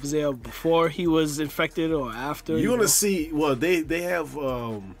 Like if it's there before he was infected or after. You're gonna see. Well, they have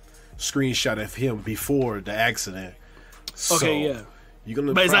screenshot of him before the accident. So Okay, yeah. You're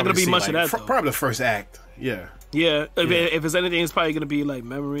gonna, but it's not gonna be see, much of that. Though. Probably the first act. Yeah. Yeah. If it's anything, it's probably gonna be like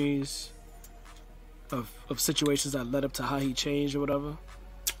memories of situations that led up to how he changed or whatever.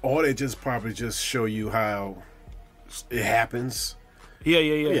 Or they probably show you how it happens. Yeah.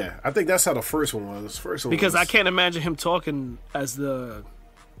 Yeah, I think that's how the first one was. Because I can't imagine him talking as the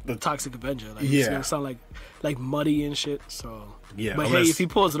Toxic Avenger. Like, it's gonna sound like muddy and shit. So yeah, but hey, if he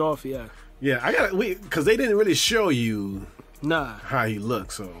pulls it off, yeah. Yeah, I gotta because they didn't really show you how he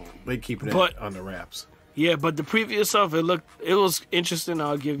looks, so they keep that under wraps. Yeah, but the previous stuff, it was interesting.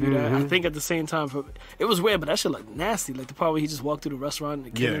 I'll give you that. I think at the same time, it was weird, but that shit looked nasty. Like the part where he just walked through the restaurant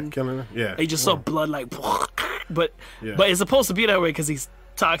and killing her. Yeah, he just saw blood, like, but it's supposed to be that way because he's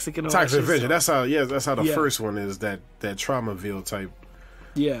toxic and all Toxic that Avenger. shit, That's how the first one is. That Traumaville type.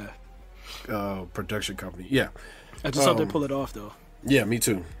 Yeah. Production company. Yeah. I just hope they pull it off though. Yeah, me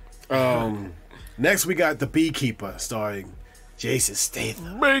too. Next we got The Beekeeper, starring Jason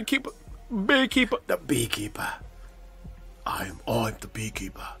Statham. Beekeeper. The Beekeeper. I'm the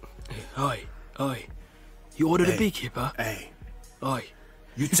Beekeeper. Oi. You ordered a beekeeper? Hey. Oi.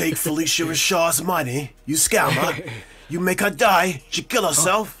 You take Felicia Rashaw's money, you scam her, you make her die, she kill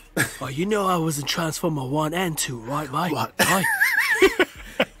herself. Oh, you know I was in Transformer 1 and 2, right, mate? What? Oi.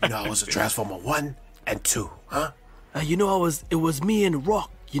 You know I was a Transformer 1 and 2, huh? You know it was me and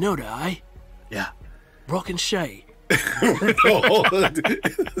Rock, you know that, eh? Yeah. Rock and Shay.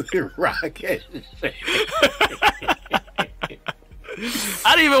 Rocket.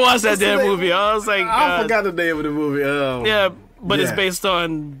 I didn't even watch that damn movie. I was like, I forgot the name of the movie. Yeah, but it's based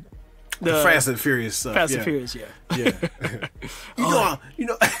on the Fast and Furious stuff. Fast and Furious, yeah. You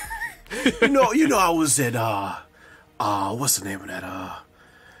know, I was at what's the name of that?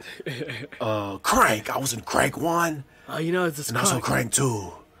 Crank. I was in Crank 1. You know, it's and I was in Crank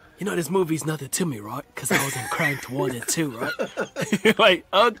 2. You know, this movie's nothing to me, right? Because I was in Cranked 1 and 2, right? Like,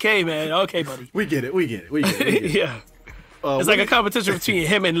 okay, man. Okay, buddy. We get it. Yeah. It's like a competition between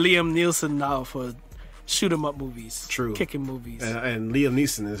him and Liam Neeson now for shoot-'em-up movies. True. Kicking movies. And Liam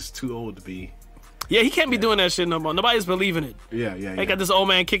Neeson is too old to be. Yeah, he can't be doing that shit no more. Nobody's believing it. Yeah. They got this old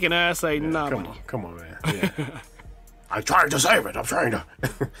man kicking ass like, nah, buddy. Come on, man. Yeah. I'm trying to save it. I'm trying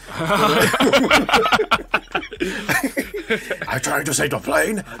to save the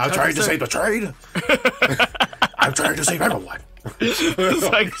plane. I'm trying to save the trade. I'm trying to save everyone. It's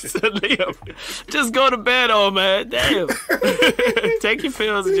like, Liam, just go to bed, old man. Damn. Take your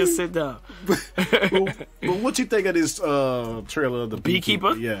pills and just sit down. But what you think of this trailer of The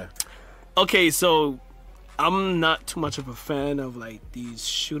Beekeeper? Yeah. Okay, so I'm not too much of a fan of like these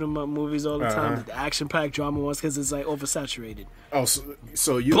shoot 'em up movies all the time, like the action-packed drama ones, because it's like oversaturated. Oh,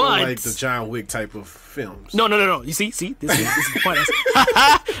 so you don't like the John Wick type of films? No. You see, this is the point.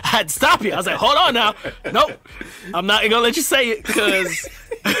 I had to stop you. I was like, hold on now. Nope, I'm not gonna let you say it, because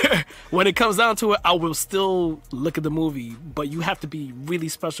when it comes down to it, I will still look at the movie, but you have to be really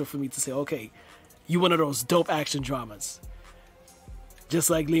special for me to say, okay, you one of those dope action dramas. Just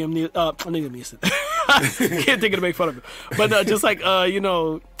like Liam Neeson. Can't think of to make fun of him. But just like,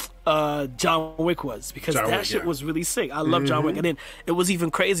 John Wick was. Because that shit was really sick. I love John Wick. And then it was even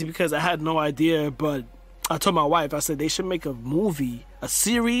crazy because I had no idea, but I told my wife, I said they should make a movie, a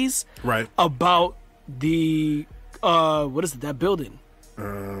series, about the, what is it, that building?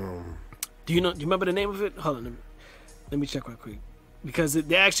 Do you remember the name of it? Hold on, let me check real quick. Because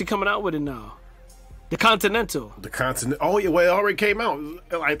they're actually coming out with it now. The Continental. Oh, yeah. Well, it already came out.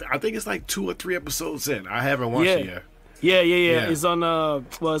 I think it's like 2 or 3 episodes in. I haven't watched it yet. Yeah. It's on,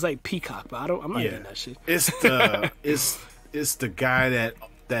 it's like Peacock, but I'm not getting that shit. It's the guy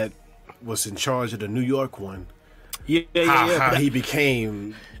that was in charge of the New York one. How he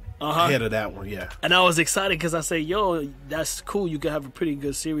became head of that one, And I was excited because I say, yo, that's cool. You could have a pretty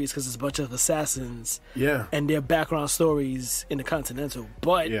good series because it's a bunch of assassins and their background stories in the Continental.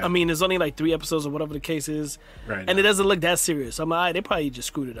 But, I mean, there's only like 3 episodes or whatever the case is. Right. And it doesn't look that serious. I'm like, they probably just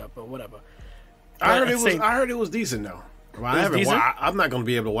screwed it up or whatever. I heard it was decent, though. Well, I'm not going to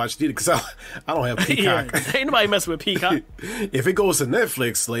be able to watch it either because I don't have Peacock. Ain't nobody messing with Peacock. If it goes to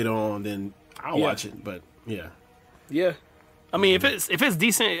Netflix later on, then I'll watch it. But, Yeah. I mean, if it's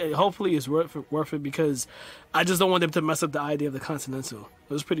decent, hopefully it's worth it because I just don't want them to mess up the idea of the Continental.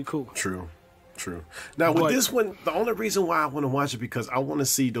 It was pretty cool. True. Now, with this one, the only reason why I want to watch it because I want to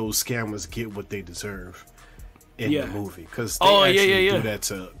see those scammers get what they deserve in the movie. Because they do that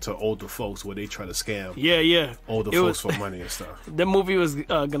to older folks where they try to scam older folks for money and stuff. The movie was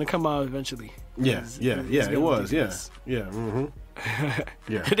going to come out eventually. It was. Mm-hmm.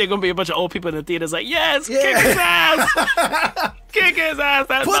 They're gonna be a bunch of old people in the theaters like, yes, kick his ass, kick his ass,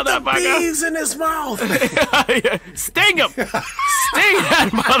 that put motherfucker. Put the bees in his mouth. Sting him, sting that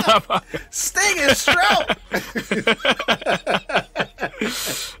motherfucker, sting his throat.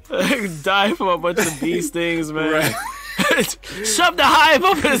 Die from a bunch of bee stings, man. Right. Shove the hive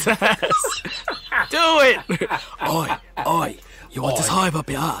up his ass. Do it. Oi. You want this hive up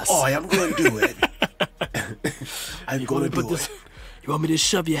your ass? Oi, I'm gonna do it. I'm gonna do it. You want me to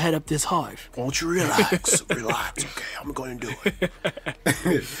shove your head up this hive? Won't you relax? Relax. Okay, I'm going to do it.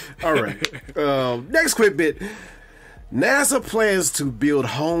 All right. Next quick bit. NASA plans to build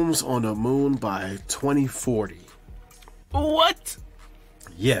homes on the moon by 2040. What?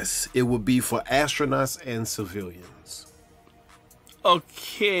 Yes, it will be for astronauts and civilians.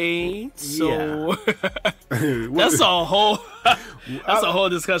 Okay, so that's a whole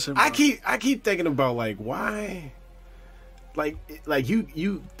discussion. Bro. I keep thinking about like why. Like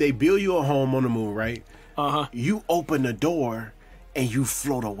you they build you a home on the moon, right? You open the door and you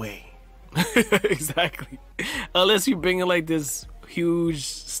float away. Exactly. Unless you bring in like this huge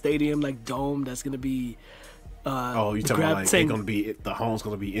stadium, like dome, that's gonna be. You talking about like they're gonna be the home's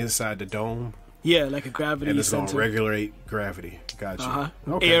gonna be inside the dome? Yeah, like a gravity and it's center. gonna regulate gravity. Gotcha.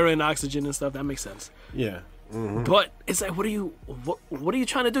 Okay. Air and oxygen and stuff. That makes sense. Yeah. Mm-hmm. But it's like, what are you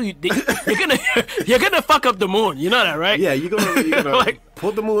trying to do? You're gonna fuck up the moon. You know that, right? Yeah, you're gonna like,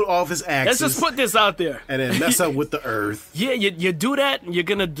 put the moon off its axis. Let's just put this out there, and then mess up with the Earth. Yeah, you do that, and you're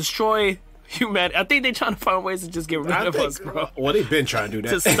gonna destroy humanity. I think they're trying to find ways to just get rid of us, bro. Well, they've been trying to do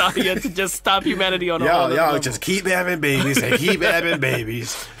that. to just stop humanity on y'all level. Just keep having babies and keep having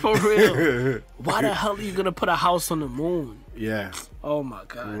babies. For real. Why the hell are you gonna put a house on the moon? Yeah. Oh my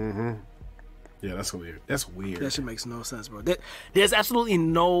god. Mm-hmm. Yeah, that's weird. That shit makes no sense, bro. There's absolutely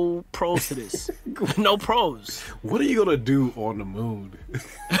no pros to this. No pros. What are you gonna do on the moon?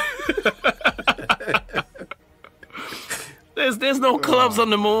 There's no clubs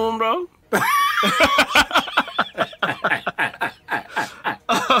on the moon, bro.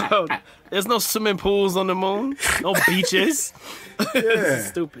 There's no swimming pools on the moon. No beaches. Yeah. This is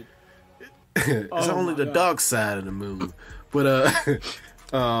stupid. It's only the dark side of the moon. But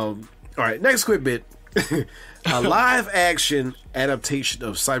all right, next quick bit. A live action adaptation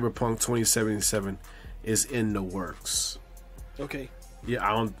of Cyberpunk 2077 is in the works. Okay. Yeah,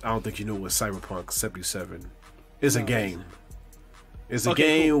 I don't think you know what Cyberpunk 77 is. A game. It's a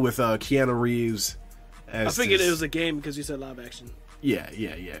game with Keanu Reeves. I figured it was a game because you said live action. Yeah.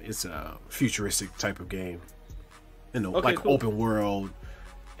 It's a futuristic type of game. Open world.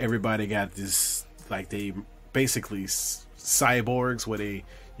 Everybody got this, like, they basically cyborgs where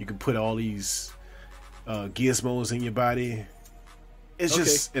you can put all these gizmos in your body. It's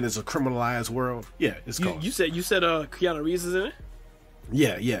just, and it's a criminalized world. Yeah, it's called. You said Keanu Reeves is in it?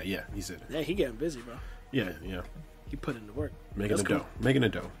 Yeah. He said it. Yeah, he getting busy, bro. Yeah. He put in the work. Making a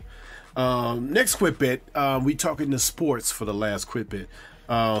dough. Next quit bit. We talking to sports for the last quit bit.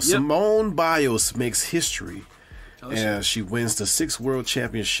 Simone Biles makes history as she wins the 6th World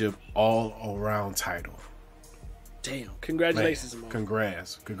Championship all-around title. Damn! Congratulations, Simone.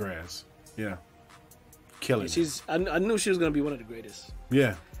 Congrats. Yeah. Killing. I knew she was gonna be one of the greatest.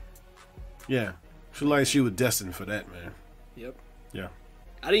 Yeah. Feel like she was destined for that, man. Yep. Yeah.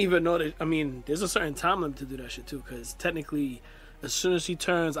 I didn't even know that. I mean, there's a certain time limit to do that shit too, because technically, as soon as she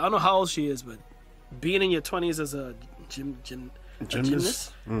turns, I don't know how old she is, but being in your 20s as a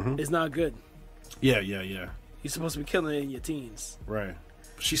gymnast is not good. Yeah. You're supposed to be killing it in your teens. Right.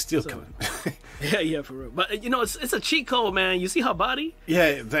 She's still killing. Yeah, for real. But it's a cheat code, man. You see her body?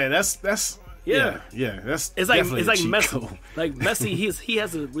 Yeah, that's. Yeah. That's it's like Messi. Code. Like Messi, he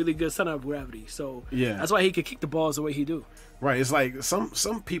has a really good center of gravity, so that's why he can kick the balls the way he do. Right. It's like some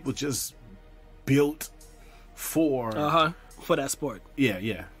people just built for that sport.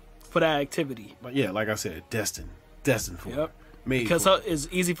 Yeah. For that activity. But yeah, like I said, destined for. Yep. Made because for it's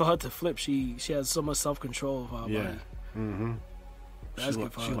easy for her to flip. She has so much self control of her body. Mm-hmm. That's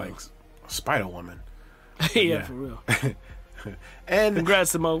good for her. She like Spider Woman. Yeah, for real. And congrats,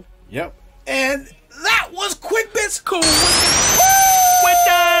 Simone. Yep. And that was Quick Bits. Cool. We're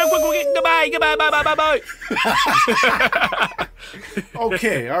done. Goodbye.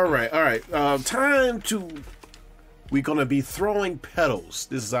 Okay. All right. Time to. We're gonna be throwing petals.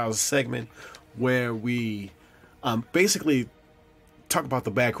 This is our segment where we basically talk about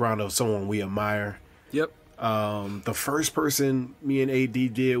the background of someone we admire. Yep. The first person me and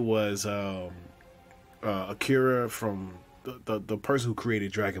AD did was Akira from the person who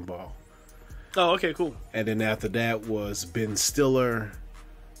created Dragon Ball. Oh, okay, cool. And then after that was Ben Stiller,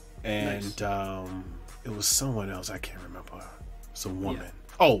 and it was someone else I can't remember. Some woman. Yeah.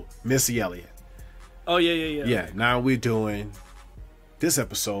 Oh, Missy Elliott. Oh yeah. Yeah. Now we're doing this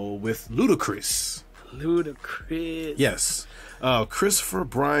episode with Ludacris. Yes. Christopher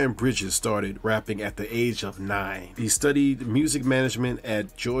Brian Bridges started rapping at the age of 9. He studied music management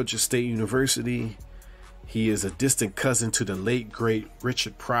at Georgia State University. He is a distant cousin to the late, great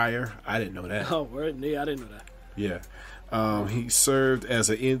Richard Pryor. I didn't know that. Oh, word? Yeah, I didn't know that. Yeah. He served as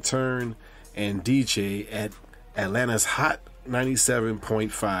an intern and DJ at Atlanta's Hot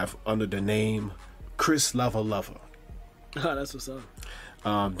 97.5 under the name Chris Lover. Oh, that's what's up.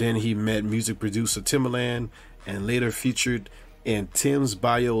 Then he met music producer Timbaland and later featured in Tim's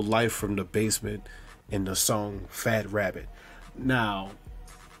bio Life from the Basement in the song Fat Rabbit. Now,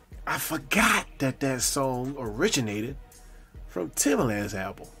 I forgot that song originated from Timbaland's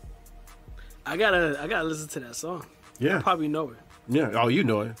album. I gotta listen to that song. Yeah. I probably know it. Yeah. Oh, you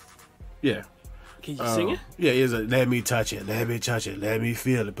know it. Yeah. Can you sing it? Yeah, it's a let me touch it, let me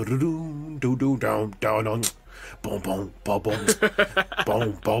feel it. Boom, boom, boom, boom, boom,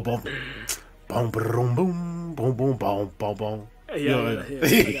 boom, boom, boom, boom. Yeah.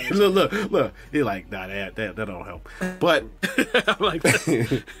 Look. You're like, nah, that don't help. But I'm like, that's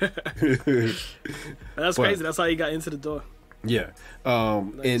crazy. That's how he got into the door. Yeah.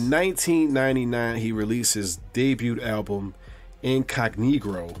 Nice. In 1999, he released his debut album,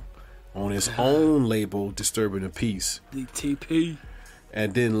 Incognito, on his own label, Disturbing the Peace. DTP.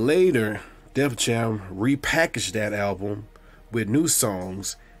 And then later, Def Jam repackaged that album with new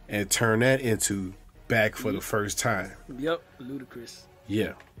songs and turned that into Back for the First Time. Yep, Ludacris.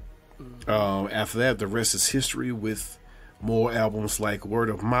 Yeah. After that, the rest is history with more albums like Word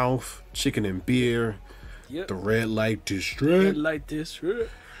of Mouth, Chicken and Beer, The Red Light District,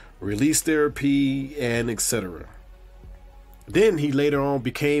 Release Therapy, and etc. Then he later on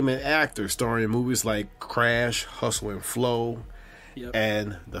became an actor, starring in movies like Crash, Hustle and Flow,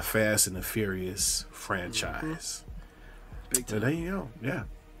 and the Fast and the Furious franchise. Big time. And there you go. Yeah.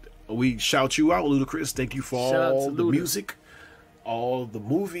 We shout you out, Ludacris. Thank you for all the music, all the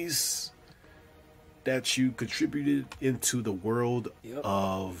movies that you contributed into the world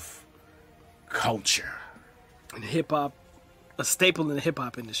of culture. And hip hop, a staple in the hip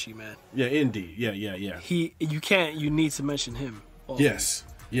hop industry, man. Yeah, indeed. Yeah. You need to mention him. Always.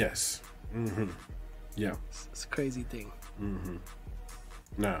 Yes. Mm-hmm. Yeah. It's a crazy thing. Mm-hmm.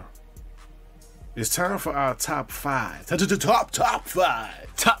 Now, it's time for our top 5. Top 5.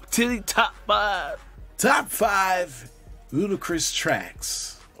 Top 5. Top 5 Ludacris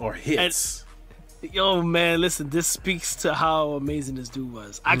tracks or hits. And, yo, man, listen, this speaks to how amazing this dude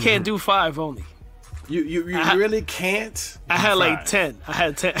was. I can't do 5 only. You really can't? I had 5. Like 10. I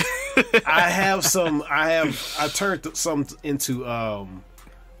had 10. I have some. I turned some into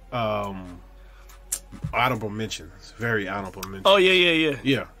honorable mentions. Very honorable mentions. Oh yeah.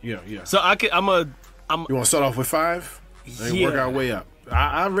 Yeah. So I'm. You want to start off with 5? And work our way up.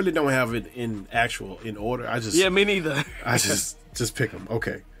 I really don't have it in order. I just me neither. I just pick them.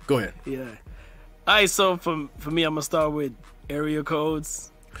 Okay, go ahead. Yeah. All right. So for me, I'm gonna start with area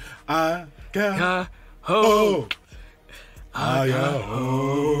codes. I got Ho. I got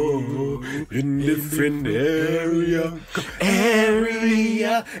ho in different area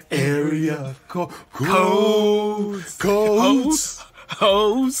codes.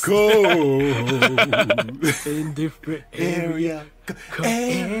 Hoes Codes in different area.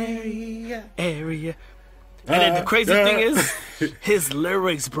 area. And then the crazy thing is his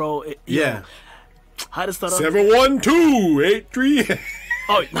lyrics, bro. Yeah. How to start off? 712-83.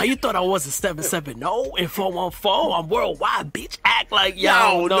 Oh, now you thought I was a 770 and 414. I'm worldwide, bitch. Act like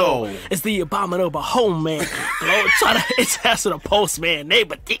y'all know. No. It's the abominable home man. Blow, try to attach to the postman.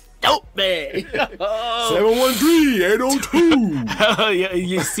 Neighbor, dick dope man. 713-802. Yeah,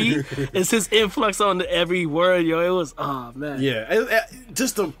 you see, it's his influx on every word, yo. It was, oh man. Yeah,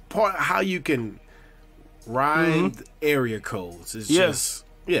 just the part how you can rhyme area codes. It's just.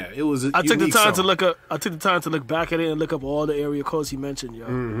 Yeah, it was. I took the time to look up. I took the time to look back at it and look up all the area codes he mentioned, yo.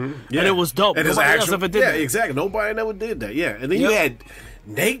 Yeah. And it was dope. And Nobody else ever did that. Exactly. Nobody ever did that. Yeah, and then you had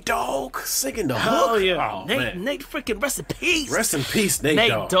Nate Dogg singing the hook. Oh yeah, man. Nate freaking rest in peace. Rest in peace, Nate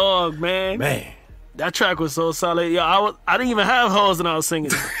Dogg. Nate Dogg, man. Man, that track was so solid. Yo, I didn't even have hoes when I was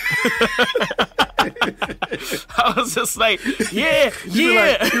singing. I was just like, yeah. You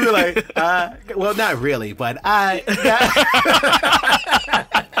were like, well, not really, but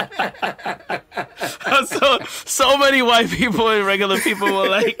so many white people and regular people were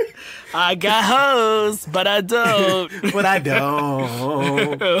like, I got hoes, but I don't. But I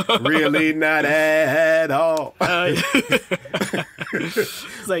don't. Really not at all.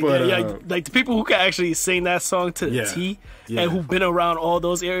 It's like, like the people who can actually sing that song to the T and who've been around all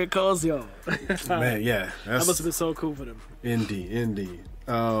those area codes, yo. Man, yeah. That must have been so cool for them. Indeed.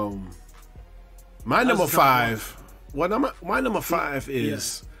 My number 5. My number 5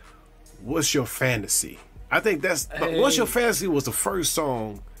 is What's Your Fantasy? I think that's What's Your Fantasy was the first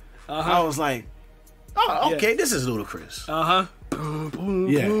song. I was like, oh, okay, this is Ludacris. Boom, boom,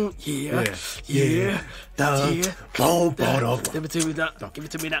 Yeah. boom. Yeah. Boom, boom, Give it to me now. Give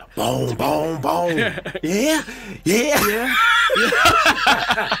it to me now. boom, boom, boom. Yeah.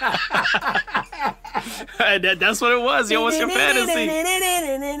 That's what it was. Yo, what's your fantasy?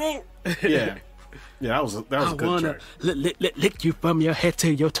 Yeah, that was a good wanna track. lick you from your head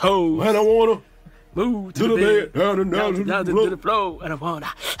to your toes. And I wanna move to the bed, down to the floor, and I wanna.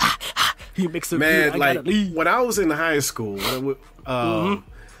 He makes it. Man, I like gotta leave. when I was in high school,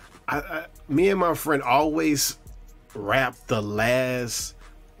 me and my friend always rapped the last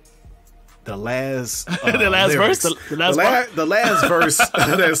the last lyrics. verse. The last verse.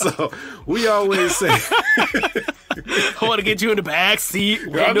 So we always say, I want to get you in the back seat,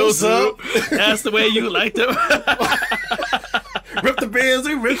 windows up. That's the way you like them. Rip the bands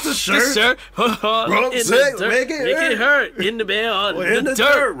and rip the shirt. Roll up sex, make it hurt in the bed or in the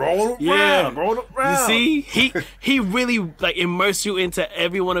dirt. Roll around. Roll around. You see, he really like immersed you into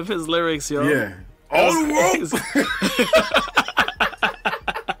every one of his lyrics, yo. Yeah. All the rope.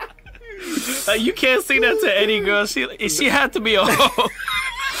 You can't sing that to any girl. She had to be a hoe.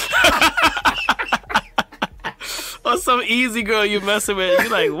 Or some easy girl you messing with. You're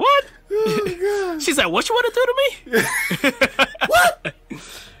like, what? Oh, she's like, what you want to do to me? What?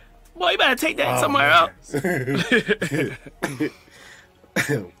 Boy, you better take that somewhere else.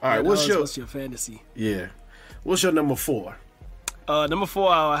 All right, what's your fantasy? Yeah. What's your number 4? Number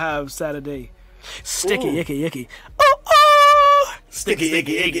 4, I'll have Saturday. Sticky, icky, icky. Sticky,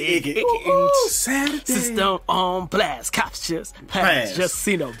 icky. Saturday. System on blast. Cops just passed. Just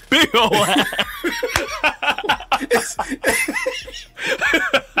seen a big old ass.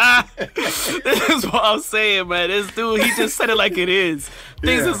 This is what I'm saying, man. This dude, he just said it like it is.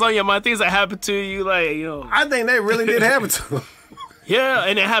 Things that's on your mind, things that happen to you, like, you know. I think that really did happen to him. Yeah,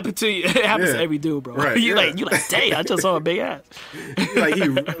 and it happened to you. It happens to every dude, bro. Right, you like, dang, I just saw a big ass. Like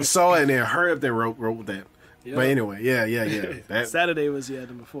he saw it and then hurried up and wrote that. Yep. But anyway, yeah. That, Saturday was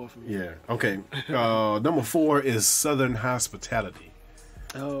number 4 for me. Yeah. Okay. Number 4 is Southern Hospitality.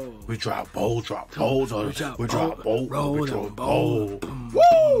 Oh. We drop bowl. We drop bowl. Roll them bowl.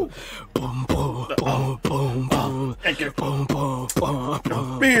 Woo! Boom, boom, boom, boom, boom. Boom, boom, boom,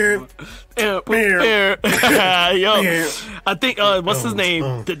 boom. Beer. Yo, I think what's his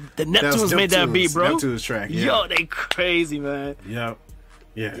name? The Neptunes made that beat, bro. Neptunes track. Yeah. Yo, they crazy, man. Yep.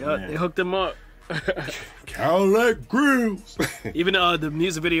 Yeah, Yep, they hooked him up. Cadillac grills. Even the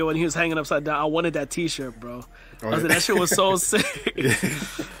music video when he was hanging upside down, I wanted that T-shirt, bro. I was like, that shit was so sick.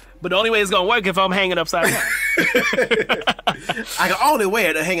 But the only way it's gonna work if I'm hanging upside down. I can only wear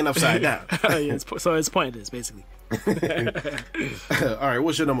it hanging upside down. Yeah, so it's pointless, basically. All right,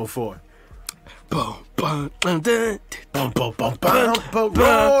 what's your number 4? Boom, boom, dun, dun, Bum, bum, bum, bum, bum,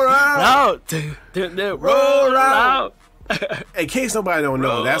 roll out. roll out. In case nobody don't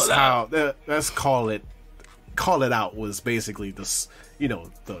know, Roll that's out. how that's Call It Out was basically the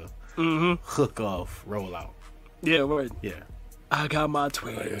hook of Rollout. Yeah, word. Yeah. I got my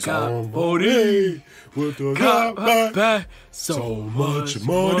twin, It's got on 40, with the got my back. back, So much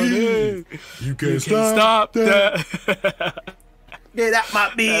money. You can't stop that. Yeah, that's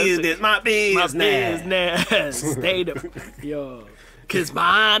my business. My business. My business. Stay the yo. Kiss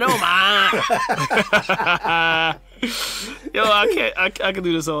mine, oh mine. Yo, I can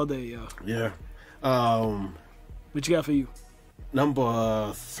do this all day, yo. Yeah. What you got for you?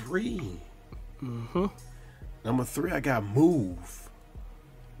 Number 3. Number 3, I got Move.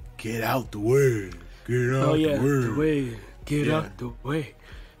 Get out the way. Get out the way. Get out the way.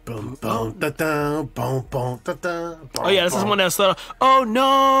 Boom, boom, da da, boom, boom, da da. Oh yeah, this is one that started. Oh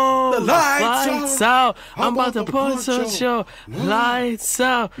no, The lights out. I'm about to punch on show. Lights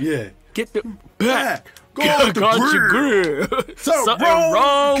out. Yeah. Get the back. Guard your grill. Something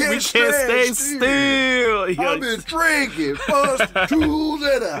wrong. We can't stay still. I've been drinking. Bust tools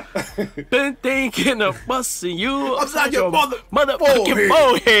and been thinking of busting you upside your motherfucking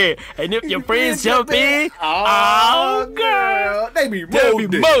forehead. And if your friends jump in, oh girl, they be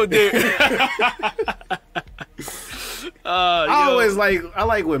molded. I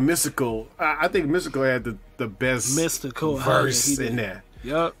like when Mystical. I think Mystical had the best verse in there.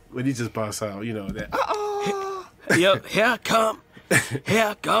 Yep. When he just busts out, that. Yep. Here come.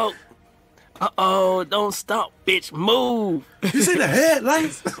 Here go. Don't stop, bitch. Move. You see the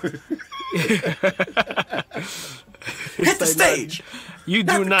headlights? Hit the stage. You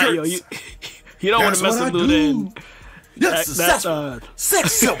do not, yo. You don't want to mess with Luda. Yes, that's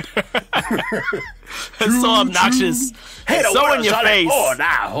sex soap. It's so obnoxious. Hey, so in your face. Oh,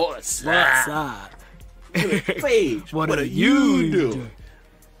 now, horse. What's up? Phage, what are you doing?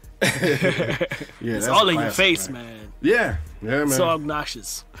 Yeah, it's all in your face, man. Yeah, man. So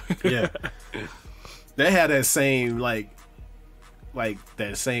obnoxious. Yeah, they had that same like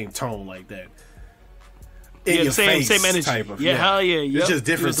that same tone, like that. In your face same energy. Type of, yeah, hell yeah. Yep. It's just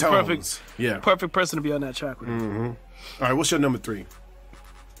different tones. Perfect person to be on that track with. All right, what's your number 3?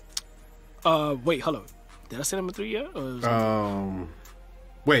 Wait, hold on. Did I say number 3 yet?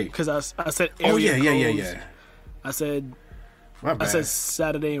 Wait, because I said. Oh yeah. I said. My bad. I said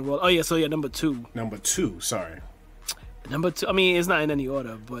Saturday and Roll. Oh yeah, so yeah, number 2. Number 2, sorry. Number 2. I mean, it's not in any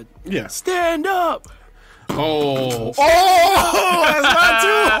order, but yeah. Stand up. Oh, that's not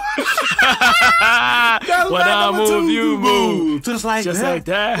 2. That's when I move, you move. Just like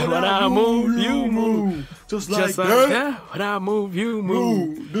that. When I move, you move. Just like that. When I move, you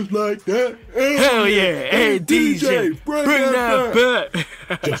move. Just like that. Hell yeah. Hey, DJ, bring that back.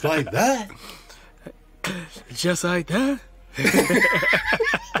 Just like that. Just like that.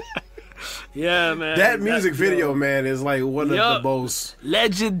 Yeah, man. That music video, man, is like one of the most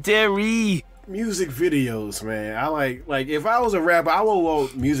legendary music videos, man. I like if I was a rapper, I would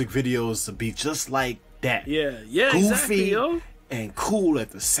want music videos to be just like that. Yeah, goofy, exactly, yo. And cool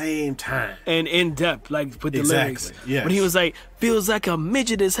at the same time. And in depth, like with the lyrics. Yes. When he was like, feels like a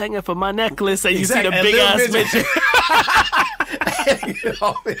midget is hanging from my necklace, and you see the big ass midget.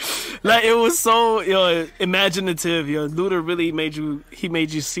 Like it was so imaginative. Luda really made you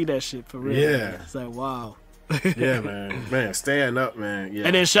see that shit for real. Yeah. Man. It's like wow. Yeah, man, stand up, man. Yeah.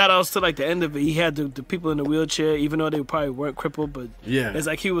 And then shout outs to like the end of it. He had the people in the wheelchair, even though they probably weren't crippled, but yeah, it's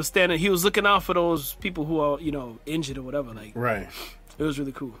like he was standing. He was looking out for those people who are injured or whatever. Like right. It was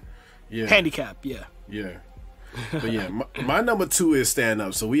really cool. Yeah. Handicap. Yeah. Yeah. But yeah, my number 2 is stand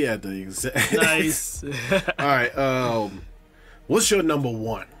up. So we had the exact. Nice. All right. What's your number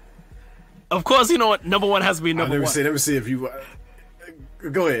 1? Of course, you know what number 1 has to be number 1. Let me see if you.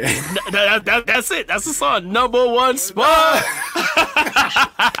 Go ahead. That's it. That's the song. Number 1 spot.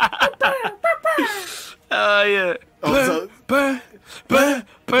 Yeah. Oh,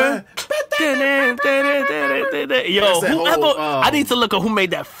 Yo, I need to look at who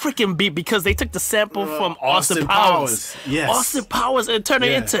made that freaking beat because they took the sample from Austin Powers. Yes. Austin Powers and turned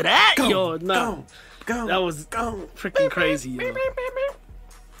it into that. Go, that was freaking crazy. Yo.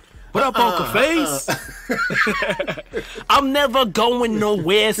 What up, Poker Face? I'm never going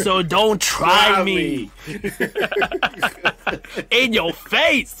nowhere, so don't try me. In your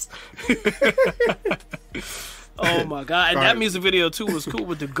face. Oh my god! And that music video too was cool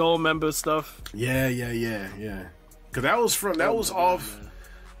with the gold member stuff. Yeah. Cause that was off.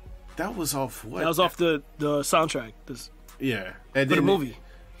 That was off what? That was off the soundtrack. And for the movie.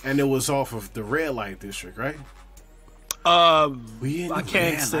 And it was off of the Red Light District, right? I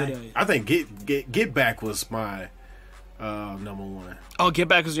can't say that. I think Get Back was my number one. Oh, Get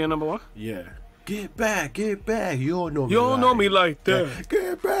Back was your number one? Yeah. Get back. You don't know me. You don't know me like that.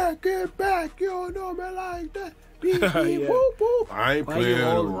 Get back. You don't know me like that. Beep, beep, whoop, whoop. I ain't playing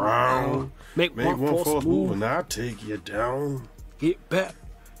around. Make one false move and I'll take you down. Get back.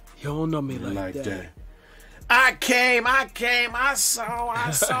 You don't know me like that. I came, I saw,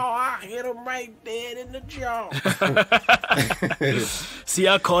 I hit him right dead in the jaw. See,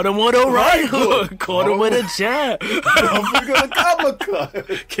 I caught him with a right hook, caught him with a jab.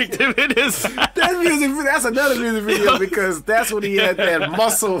 Kicked him in his. That's another music video because that's when he had that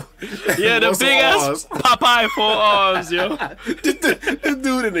muscle. Yeah, the big ass Popeye forearms, yo. This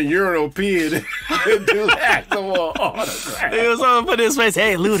dude in the urinal peeing. Dude asked him on autograph. He was on put his face,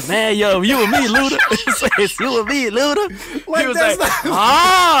 hey, Luda, man, yo, you and me, Luda. You and me, Luda. He was like,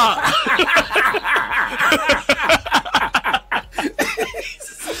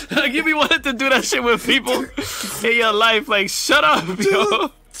 Like, you be wanting to do that shit with people in your life, like, shut up, yo.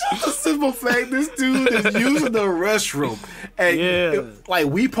 Just a simple fact, this dude is using the restroom. And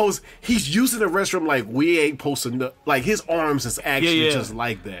he's using the restroom like we ain't posting, like his arms is actually just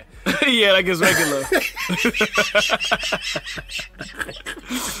like that. Yeah, like it's regular.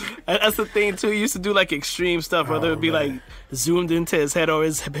 That's the thing too. He used to do like extreme stuff, whether it be like zoomed into his head or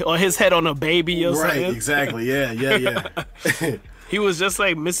his head on a baby or something. Right, exactly. Yeah. He was just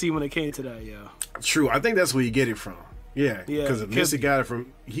like Missy when it came to that, yo. True. I think that's where you get it from. Yeah, because Missy got it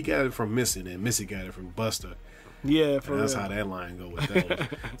from Missy, and Missy got it from Buster. Yeah, that's how that line go with those.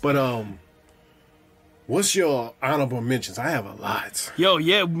 But what's your honorable mentions? I have a lot. Yo,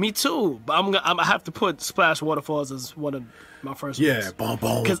 yeah, me too. But I have to put Splash Waterfalls as one of my first ones. Yeah, boom,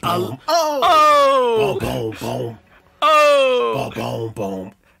 boom, boom. Boom, boom, boom. Oh, boom,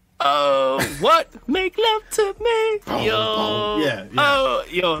 boom. Oh, what? Make love to me, boom, yo. Boom. Yeah. Oh,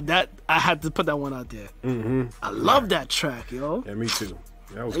 yo, that I had to put that one out there. Mm-hmm. I love that track, yo. Yeah, me too.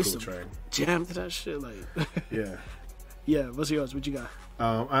 That was a cool track. Jam to that shit, like. Yeah. Yeah. What's yours? What you got?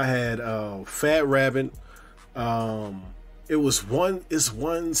 I had Fat Rabbit. It's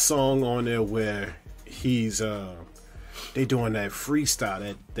one song on there where he's they doing that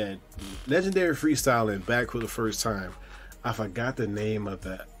freestyle, that legendary freestyle Back for the First Time. I forgot the name of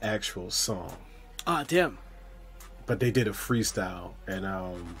the actual song. Ah, damn. But they did a freestyle and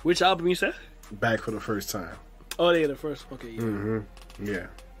which album you said? Back for the First Time. Oh, they did the first. Okay, yeah. Mm-hmm. Yeah.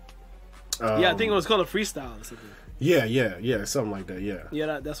 Yeah, I think it was called a freestyle or something. Yeah, something like that. Yeah.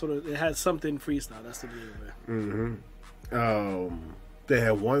 Yeah, that's what it had. Something freestyle. That's the name of it. Mm-hmm. They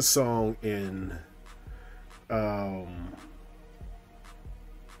had one song in. I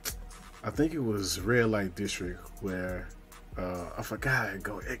think it was Red Light District where I forgot it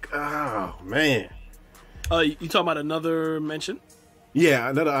go. Oh man. You talking about another mention? Yeah,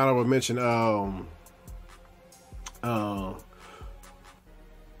 another honorable mention.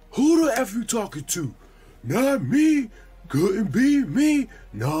 Who the F you talking to? Not me. Couldn't be me.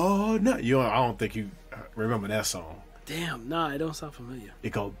 No, not you. I don't think you remember that song. Damn, nah, it don't sound familiar.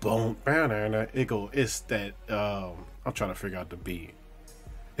 It go boom, it go. It's that. I'm trying to figure out the beat.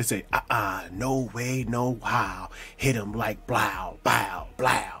 It say no way, no how. Hit him like blow, bow,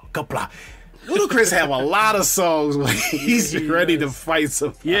 blow, kablow. Ludacris have a lot of songs where he's ready to fight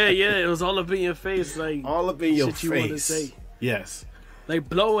somebody. Yeah, it was all up in your face, like all up in your shit face. You want to say. Yes. Like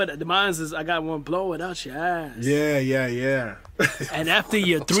blow it. The mine's is I got one, blow it out your ass. Yeah. And after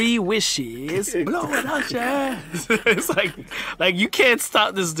your 3 wishes, blow it out your ass. It's like you can't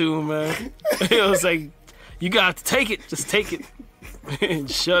stop this dude, man. It was like you got to take it. Just take it and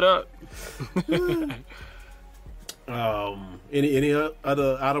shut up. Any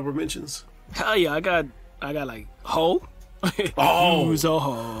other honorable mentions? Hell yeah, I got like hoe. Oh, use a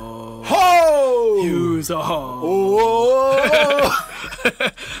hoe. Ho! Use a hoe. Oh!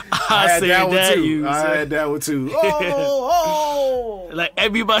 I had that one too. I had that one too. Oh! Like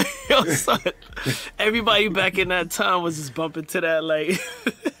everybody else, everybody back in that time was just bumping to that, like.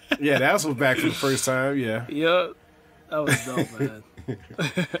 Yeah, that was Back for the First Time. Yeah. Yep, that was dope, man.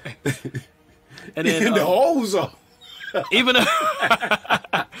 And then the hoes off. Even and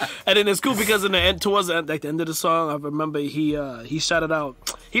then it's cool because in the end, towards the end, like the end of the song, I remember he shouted out,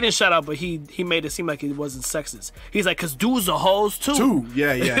 he didn't shout out, but he made it seem like it wasn't sexist. He's like, cause dudes are hoes too.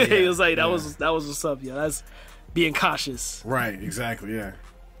 Yeah. He was like, that was what's up, yeah. That's being cautious. Right, exactly, yeah.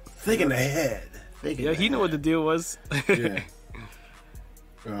 Thinking ahead. Yeah, he knew what the deal was. Yeah.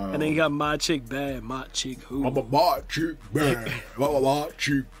 And then he got My Chick Bad, My Chick Who. My chick bad, my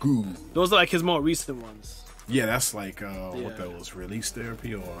chick good. Those are like his more recent ones. Yeah, that's like what that was, Release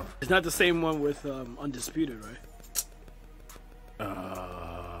Therapy or It's not the same one with Undisputed, right?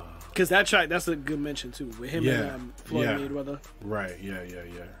 Because that track, that's a good mention too, with him and Floyd Mayweather. Right, yeah.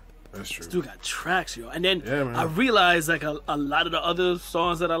 That's true. This dude got tracks, yo. And then man. I realized like a lot of the other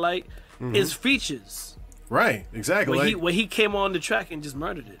songs that I like is features. Right, exactly. When he came on the track and just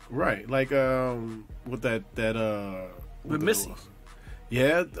murdered it. Right, like with that with Missy.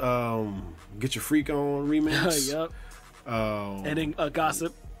 Yeah, Get Your Freak On remix. Yep. And then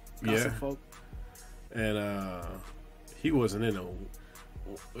Gossip Folk. And he wasn't in a.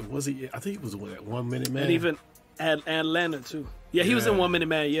 Was he? I think he was that 1 Minute Man. And even Atlanta too. Yeah, he was in 1 Minute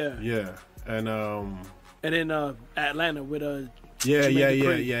Man. Yeah. Yeah, and then Atlanta with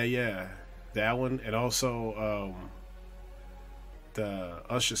Yeah. That one, and also the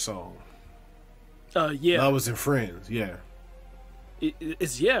Usher song. Lovers and Friends. Yeah.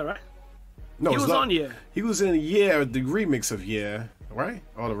 It's right. No, he was on Yeah. He was in the remix of Yeah, right?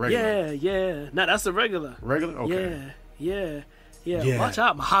 Or the regular. Yeah. No, that's the regular. Regular. Okay. Yeah. Watch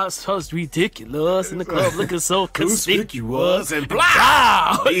out, my house so ridiculous in the club looking so conspicuous and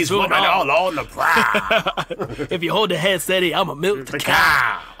blah. He's women all on the prowl. If you hold the head steady, I'ma milk the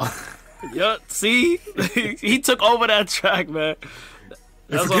cow. Yup, see? He took over that track, man.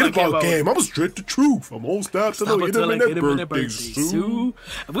 That's forget about game. I'm straight to truth. I'm on stop to the internet birthday suit.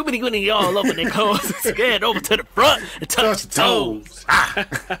 We've been getting y'all up in their clothes. Scared over to the front and touch the toes.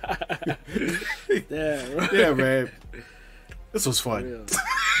 Yeah, man. This was fun.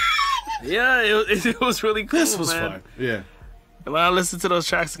 Yeah, it was really cool. This was fun. Yeah. When I listened to those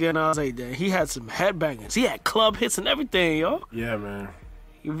tracks again, I was like, damn, he had some headbangers. He had club hits and everything, yo. Yeah, man.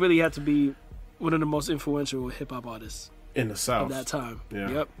 He really had to be one of the most influential hip hop artists in the South of that time. Yeah.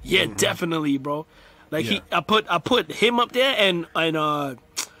 Yep. Yeah, definitely, bro. Like I put him up there and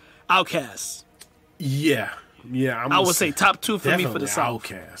Outkast. Yeah. I would say top 2 for me for the South.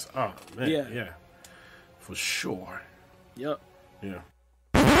 Outkast. Oh man. Yeah. For sure. Yep. Yeah.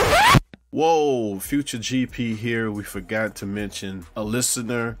 Whoa, Future GP here. We forgot to mention a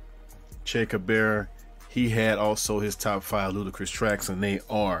listener, Chakra. He had also his top 5 Ludacris tracks, and they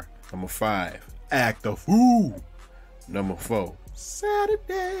are: number 5, Act a Fool; number 4,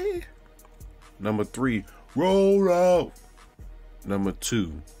 Saturday; number 3, Roll Out; number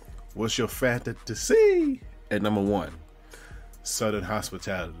 2, What's Your Factor to See; and number 1, Southern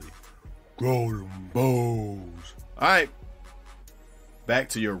Hospitality. Grow them bows. All right, back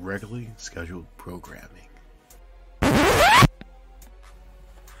to your regularly scheduled programming.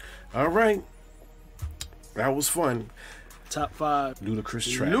 All right. That was fun. Top 5 Ludacris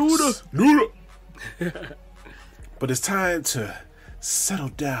tracks. Luda. But it's time to settle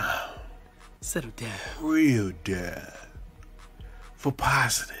down. Real down. For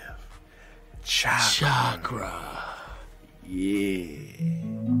positive. Chakra. Yeah.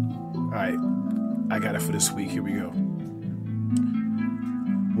 Alright. I got it for this week. Here we go.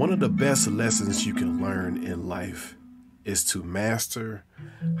 One of the best lessons you can learn in life is to master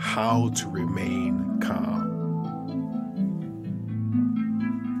how to remain calm.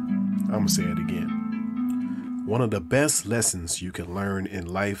 I'm going to say it again. One of the best lessons you can learn in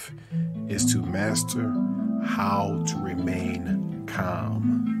life is to master how to remain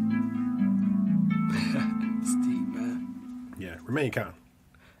calm. Steve, man. Yeah, remain calm.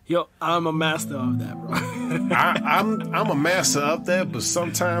 Yo, I'm a master of that, bro. I'm a master of that, but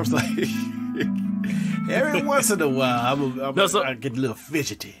sometimes like every once in a while I get a little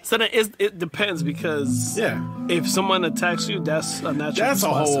fidgety. So then it depends, because if someone attacks you, that's a natural. That's a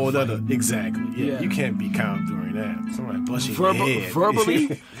whole other exactly. Yeah, you can't be calm during that. Somebody busting your head.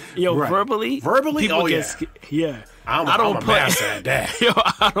 Verbally, yo, right. verbally. People I don't play that. Yo,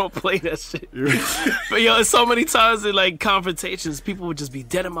 I don't play that shit. But yo, so many times in like confrontations, people would just be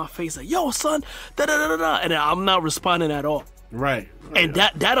dead in my face, like, "Yo, son, da da da da," and I'm not responding at all. Right. And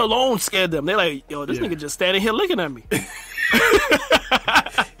that alone scared them. They're like, "Yo, this nigga just standing here looking at me.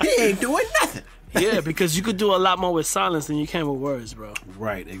 He ain't doing nothing." Yeah, because you could do a lot more with silence than you can with words, bro.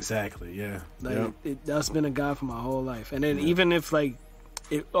 Right. Exactly. Yeah. Like that's been a guide for my whole life. And then even if like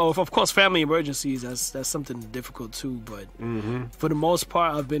of course, family emergencies, that's something difficult too. But for the most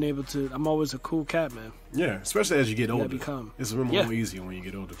part, I've been able to. I'm always a cool cat, man. Yeah, especially as you get older. Become. It's a little more easier when you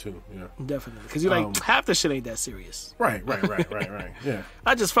get older too. Yeah, definitely. Because you're like, half the shit ain't that serious. Right. Yeah.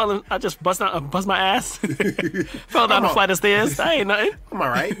 I just bust my ass, fell down a flight of stairs. That ain't nothing. I'm all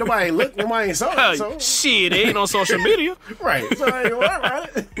right. Nobody ain't looked. Nobody ain't saw it. So. Shit, it ain't on social media. Right. So I ain't worried about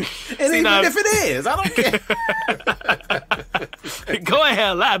it. And even if it is, I don't care. Go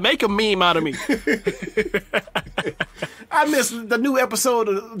ahead, lie. Make a meme out of me. I missed the new episode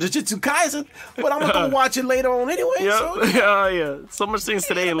of tiKz, but I'm gonna go watch it later on anyway. Yep. So. Yeah. So much things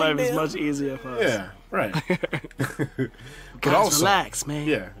today in life is much easier for us. Yeah, right. But also, relax, man.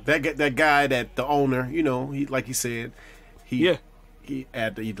 Yeah, that guy, that the owner, you know, he like you said, he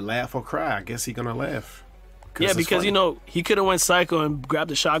had to either laugh or cry. I guess he gonna laugh. Yeah, because you know he could have went psycho and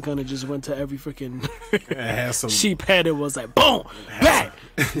grabbed a shotgun and just went to every freaking sheep head and was like, boom, back,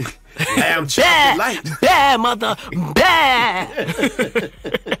 lamb chop light, bad mother, bad.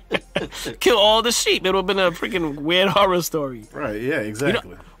 Kill all the sheep. It would have been a freaking weird horror story. Right? Yeah,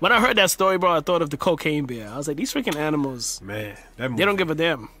 exactly. You know, when I heard that story, bro, I thought of the cocaine bear. I was like, these freaking animals, man, they don't give a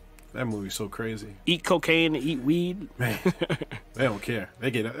damn. That movie's so crazy. Eat cocaine and eat weed. Man, they don't care.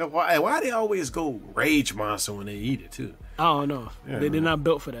 They get why they always go rage monster when they eat it too. I don't know. Yeah, they're not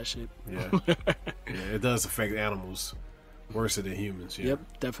built for that shit. Yeah, it does affect animals worse than humans. Yeah.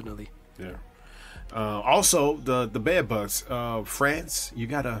 Yep, definitely. Yeah. Also, the bed bugs. France, you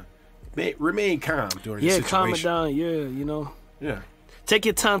gotta remain calm during the situation. Calm it down. Yeah, you know. Yeah. Take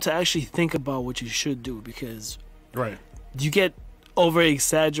your time to actually think about what you should do because you get over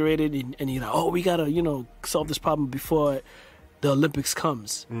exaggerated and you're like, oh, we gotta, you know, solve this problem before the Olympics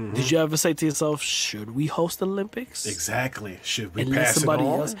comes. Did you ever say to yourself, should we host the Olympics? Exactly. Should we and pass let somebody it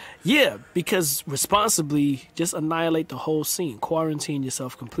on? else? Yeah, because responsibly, just annihilate the whole scene. Quarantine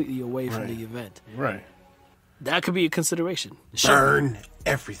yourself completely away from the event. Right. That could be a consideration. Burn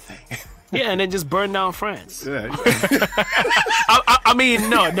everything. Yeah, and then just burn down France. Yeah. I mean,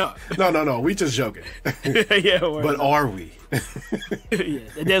 no. No. We just joking. But are we?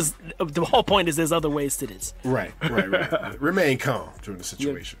 There's the whole point is there's other ways to this. Right. Remain calm during the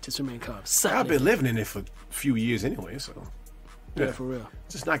situation. Just remain calm. I've been living in it for a few years anyway, so yeah, for real.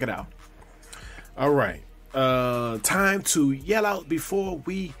 Just knock it out. All right. Time to yell out before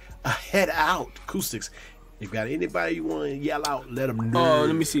we head out. Acoustics. If you got anybody you want to yell out, let them know. Oh,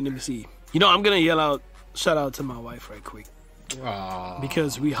 let me see. You know, I'm gonna yell out. Shout out to my wife right quick.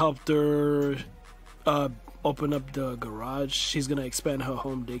 Because we helped her open up the garage. She's gonna expand her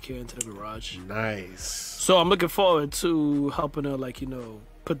home daycare into the garage. Nice. So I'm looking forward to helping her, like, you know,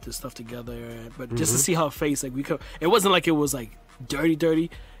 put this stuff together. But just to see her face, like, it wasn't like it was like dirty.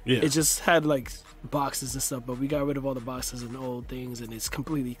 Yeah. It just had like boxes and stuff, but we got rid of all the boxes and old things, and it's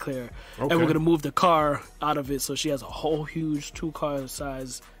completely clear. Okay. And we're gonna move the car out of it, so she has a whole huge 2-car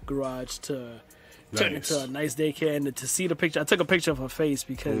size garage to turn into a nice daycare. And to see the picture, I took a picture of her face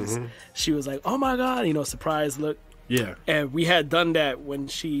because she was like, "Oh my god," you know, surprise look. Yeah. And we had done that when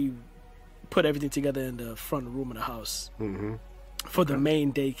she put everything together in the front room of the house for the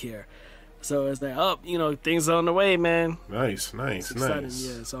main daycare. So it's like, oh, you know, things are on the way, man. Nice. Yeah,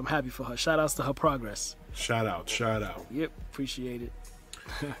 so I'm happy for her. Shout outs to her progress. Shout out. Yep, appreciate it.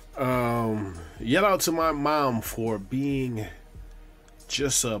 Yell out to my mom for being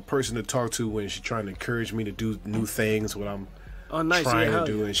just a person to talk to when she's trying to encourage me to do new things, what I'm trying to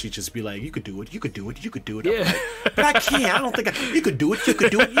do, and she just be like, you could do it. Yeah. Like, but I can't. I don't think you could do it.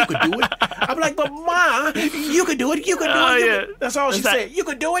 I'm like, but Ma, you could do it. Yeah. That's all she said. You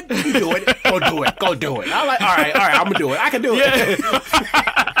could do it. You do it. Go do it. I'm like, all right, I'm gonna do it. I can do it.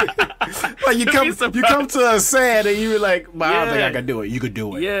 Like you come to her sad and you were like, Ma, I don't think I can do it. You could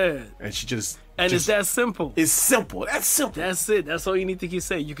do it. Yeah. And she just. And it's that simple. It's simple. That's simple. That's it. That's all you need to keep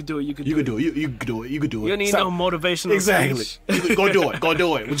saying. You could do it. You could do it. You could do it. You don't need no motivational Exactly. speech. Go do it. What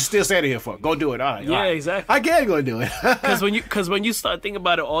you still standing here for? Go do it. All right. Yeah, exactly. I can go do it. Because when you start thinking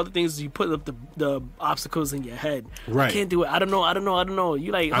about it, all the things you put up the obstacles in your head. Right. I can't do it. I don't know.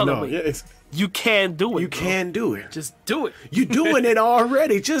 You like, hold on, wait. Yeah, you can do it. You can do it. Just do it. You're doing it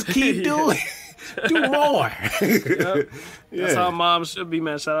already. Just keep doing it. Do more. Yep. That's how mom should be,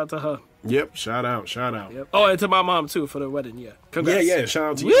 man. Shout out to her. Yep. Shout out. Yep. Oh, and to my mom too for the wedding. Yeah. Congrats. Yeah. Shout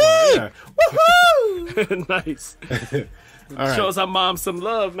out to you. Yeah. Woohoo! Nice. All right. Shows our mom some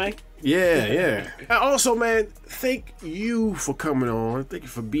love, man. Yeah. And also, man, thank you for coming on. Thank you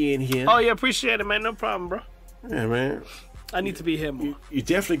for being here. Oh yeah, appreciate it, man. No problem, bro. Yeah, man. I need to be here more. You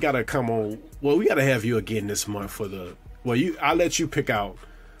definitely gotta come on. Well, we gotta have you again this month for the. Well, I'll let you pick out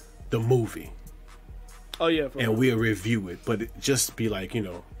the movie. Oh yeah, and we'll review it, but it just be like, you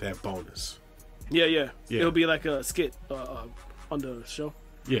know, that bonus. Yeah. It'll be like a skit on the show.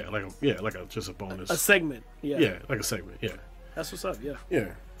 Yeah, like just a bonus. A segment. Yeah, like a segment. Yeah, that's what's up.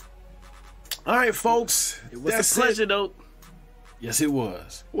 Yeah. All right, folks. It was a pleasure, though. Yes, it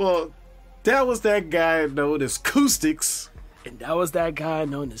was. Well, that was that guy known as Acoustics. And that was that guy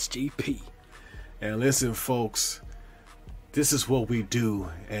known as GP. And listen, folks, this is what we do.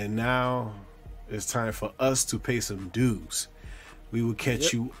 And now it's time for us to pay some dues. We will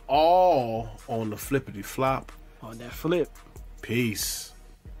catch you all on the flippity flop. On that flip. Peace.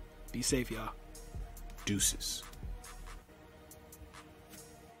 Be safe, y'all. Deuces.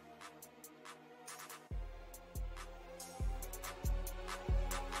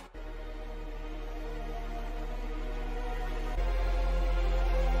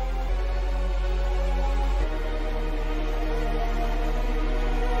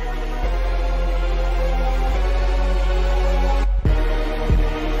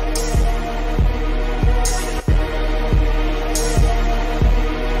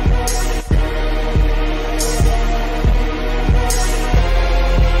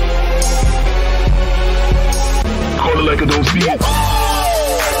 Callitlikeidontseeit.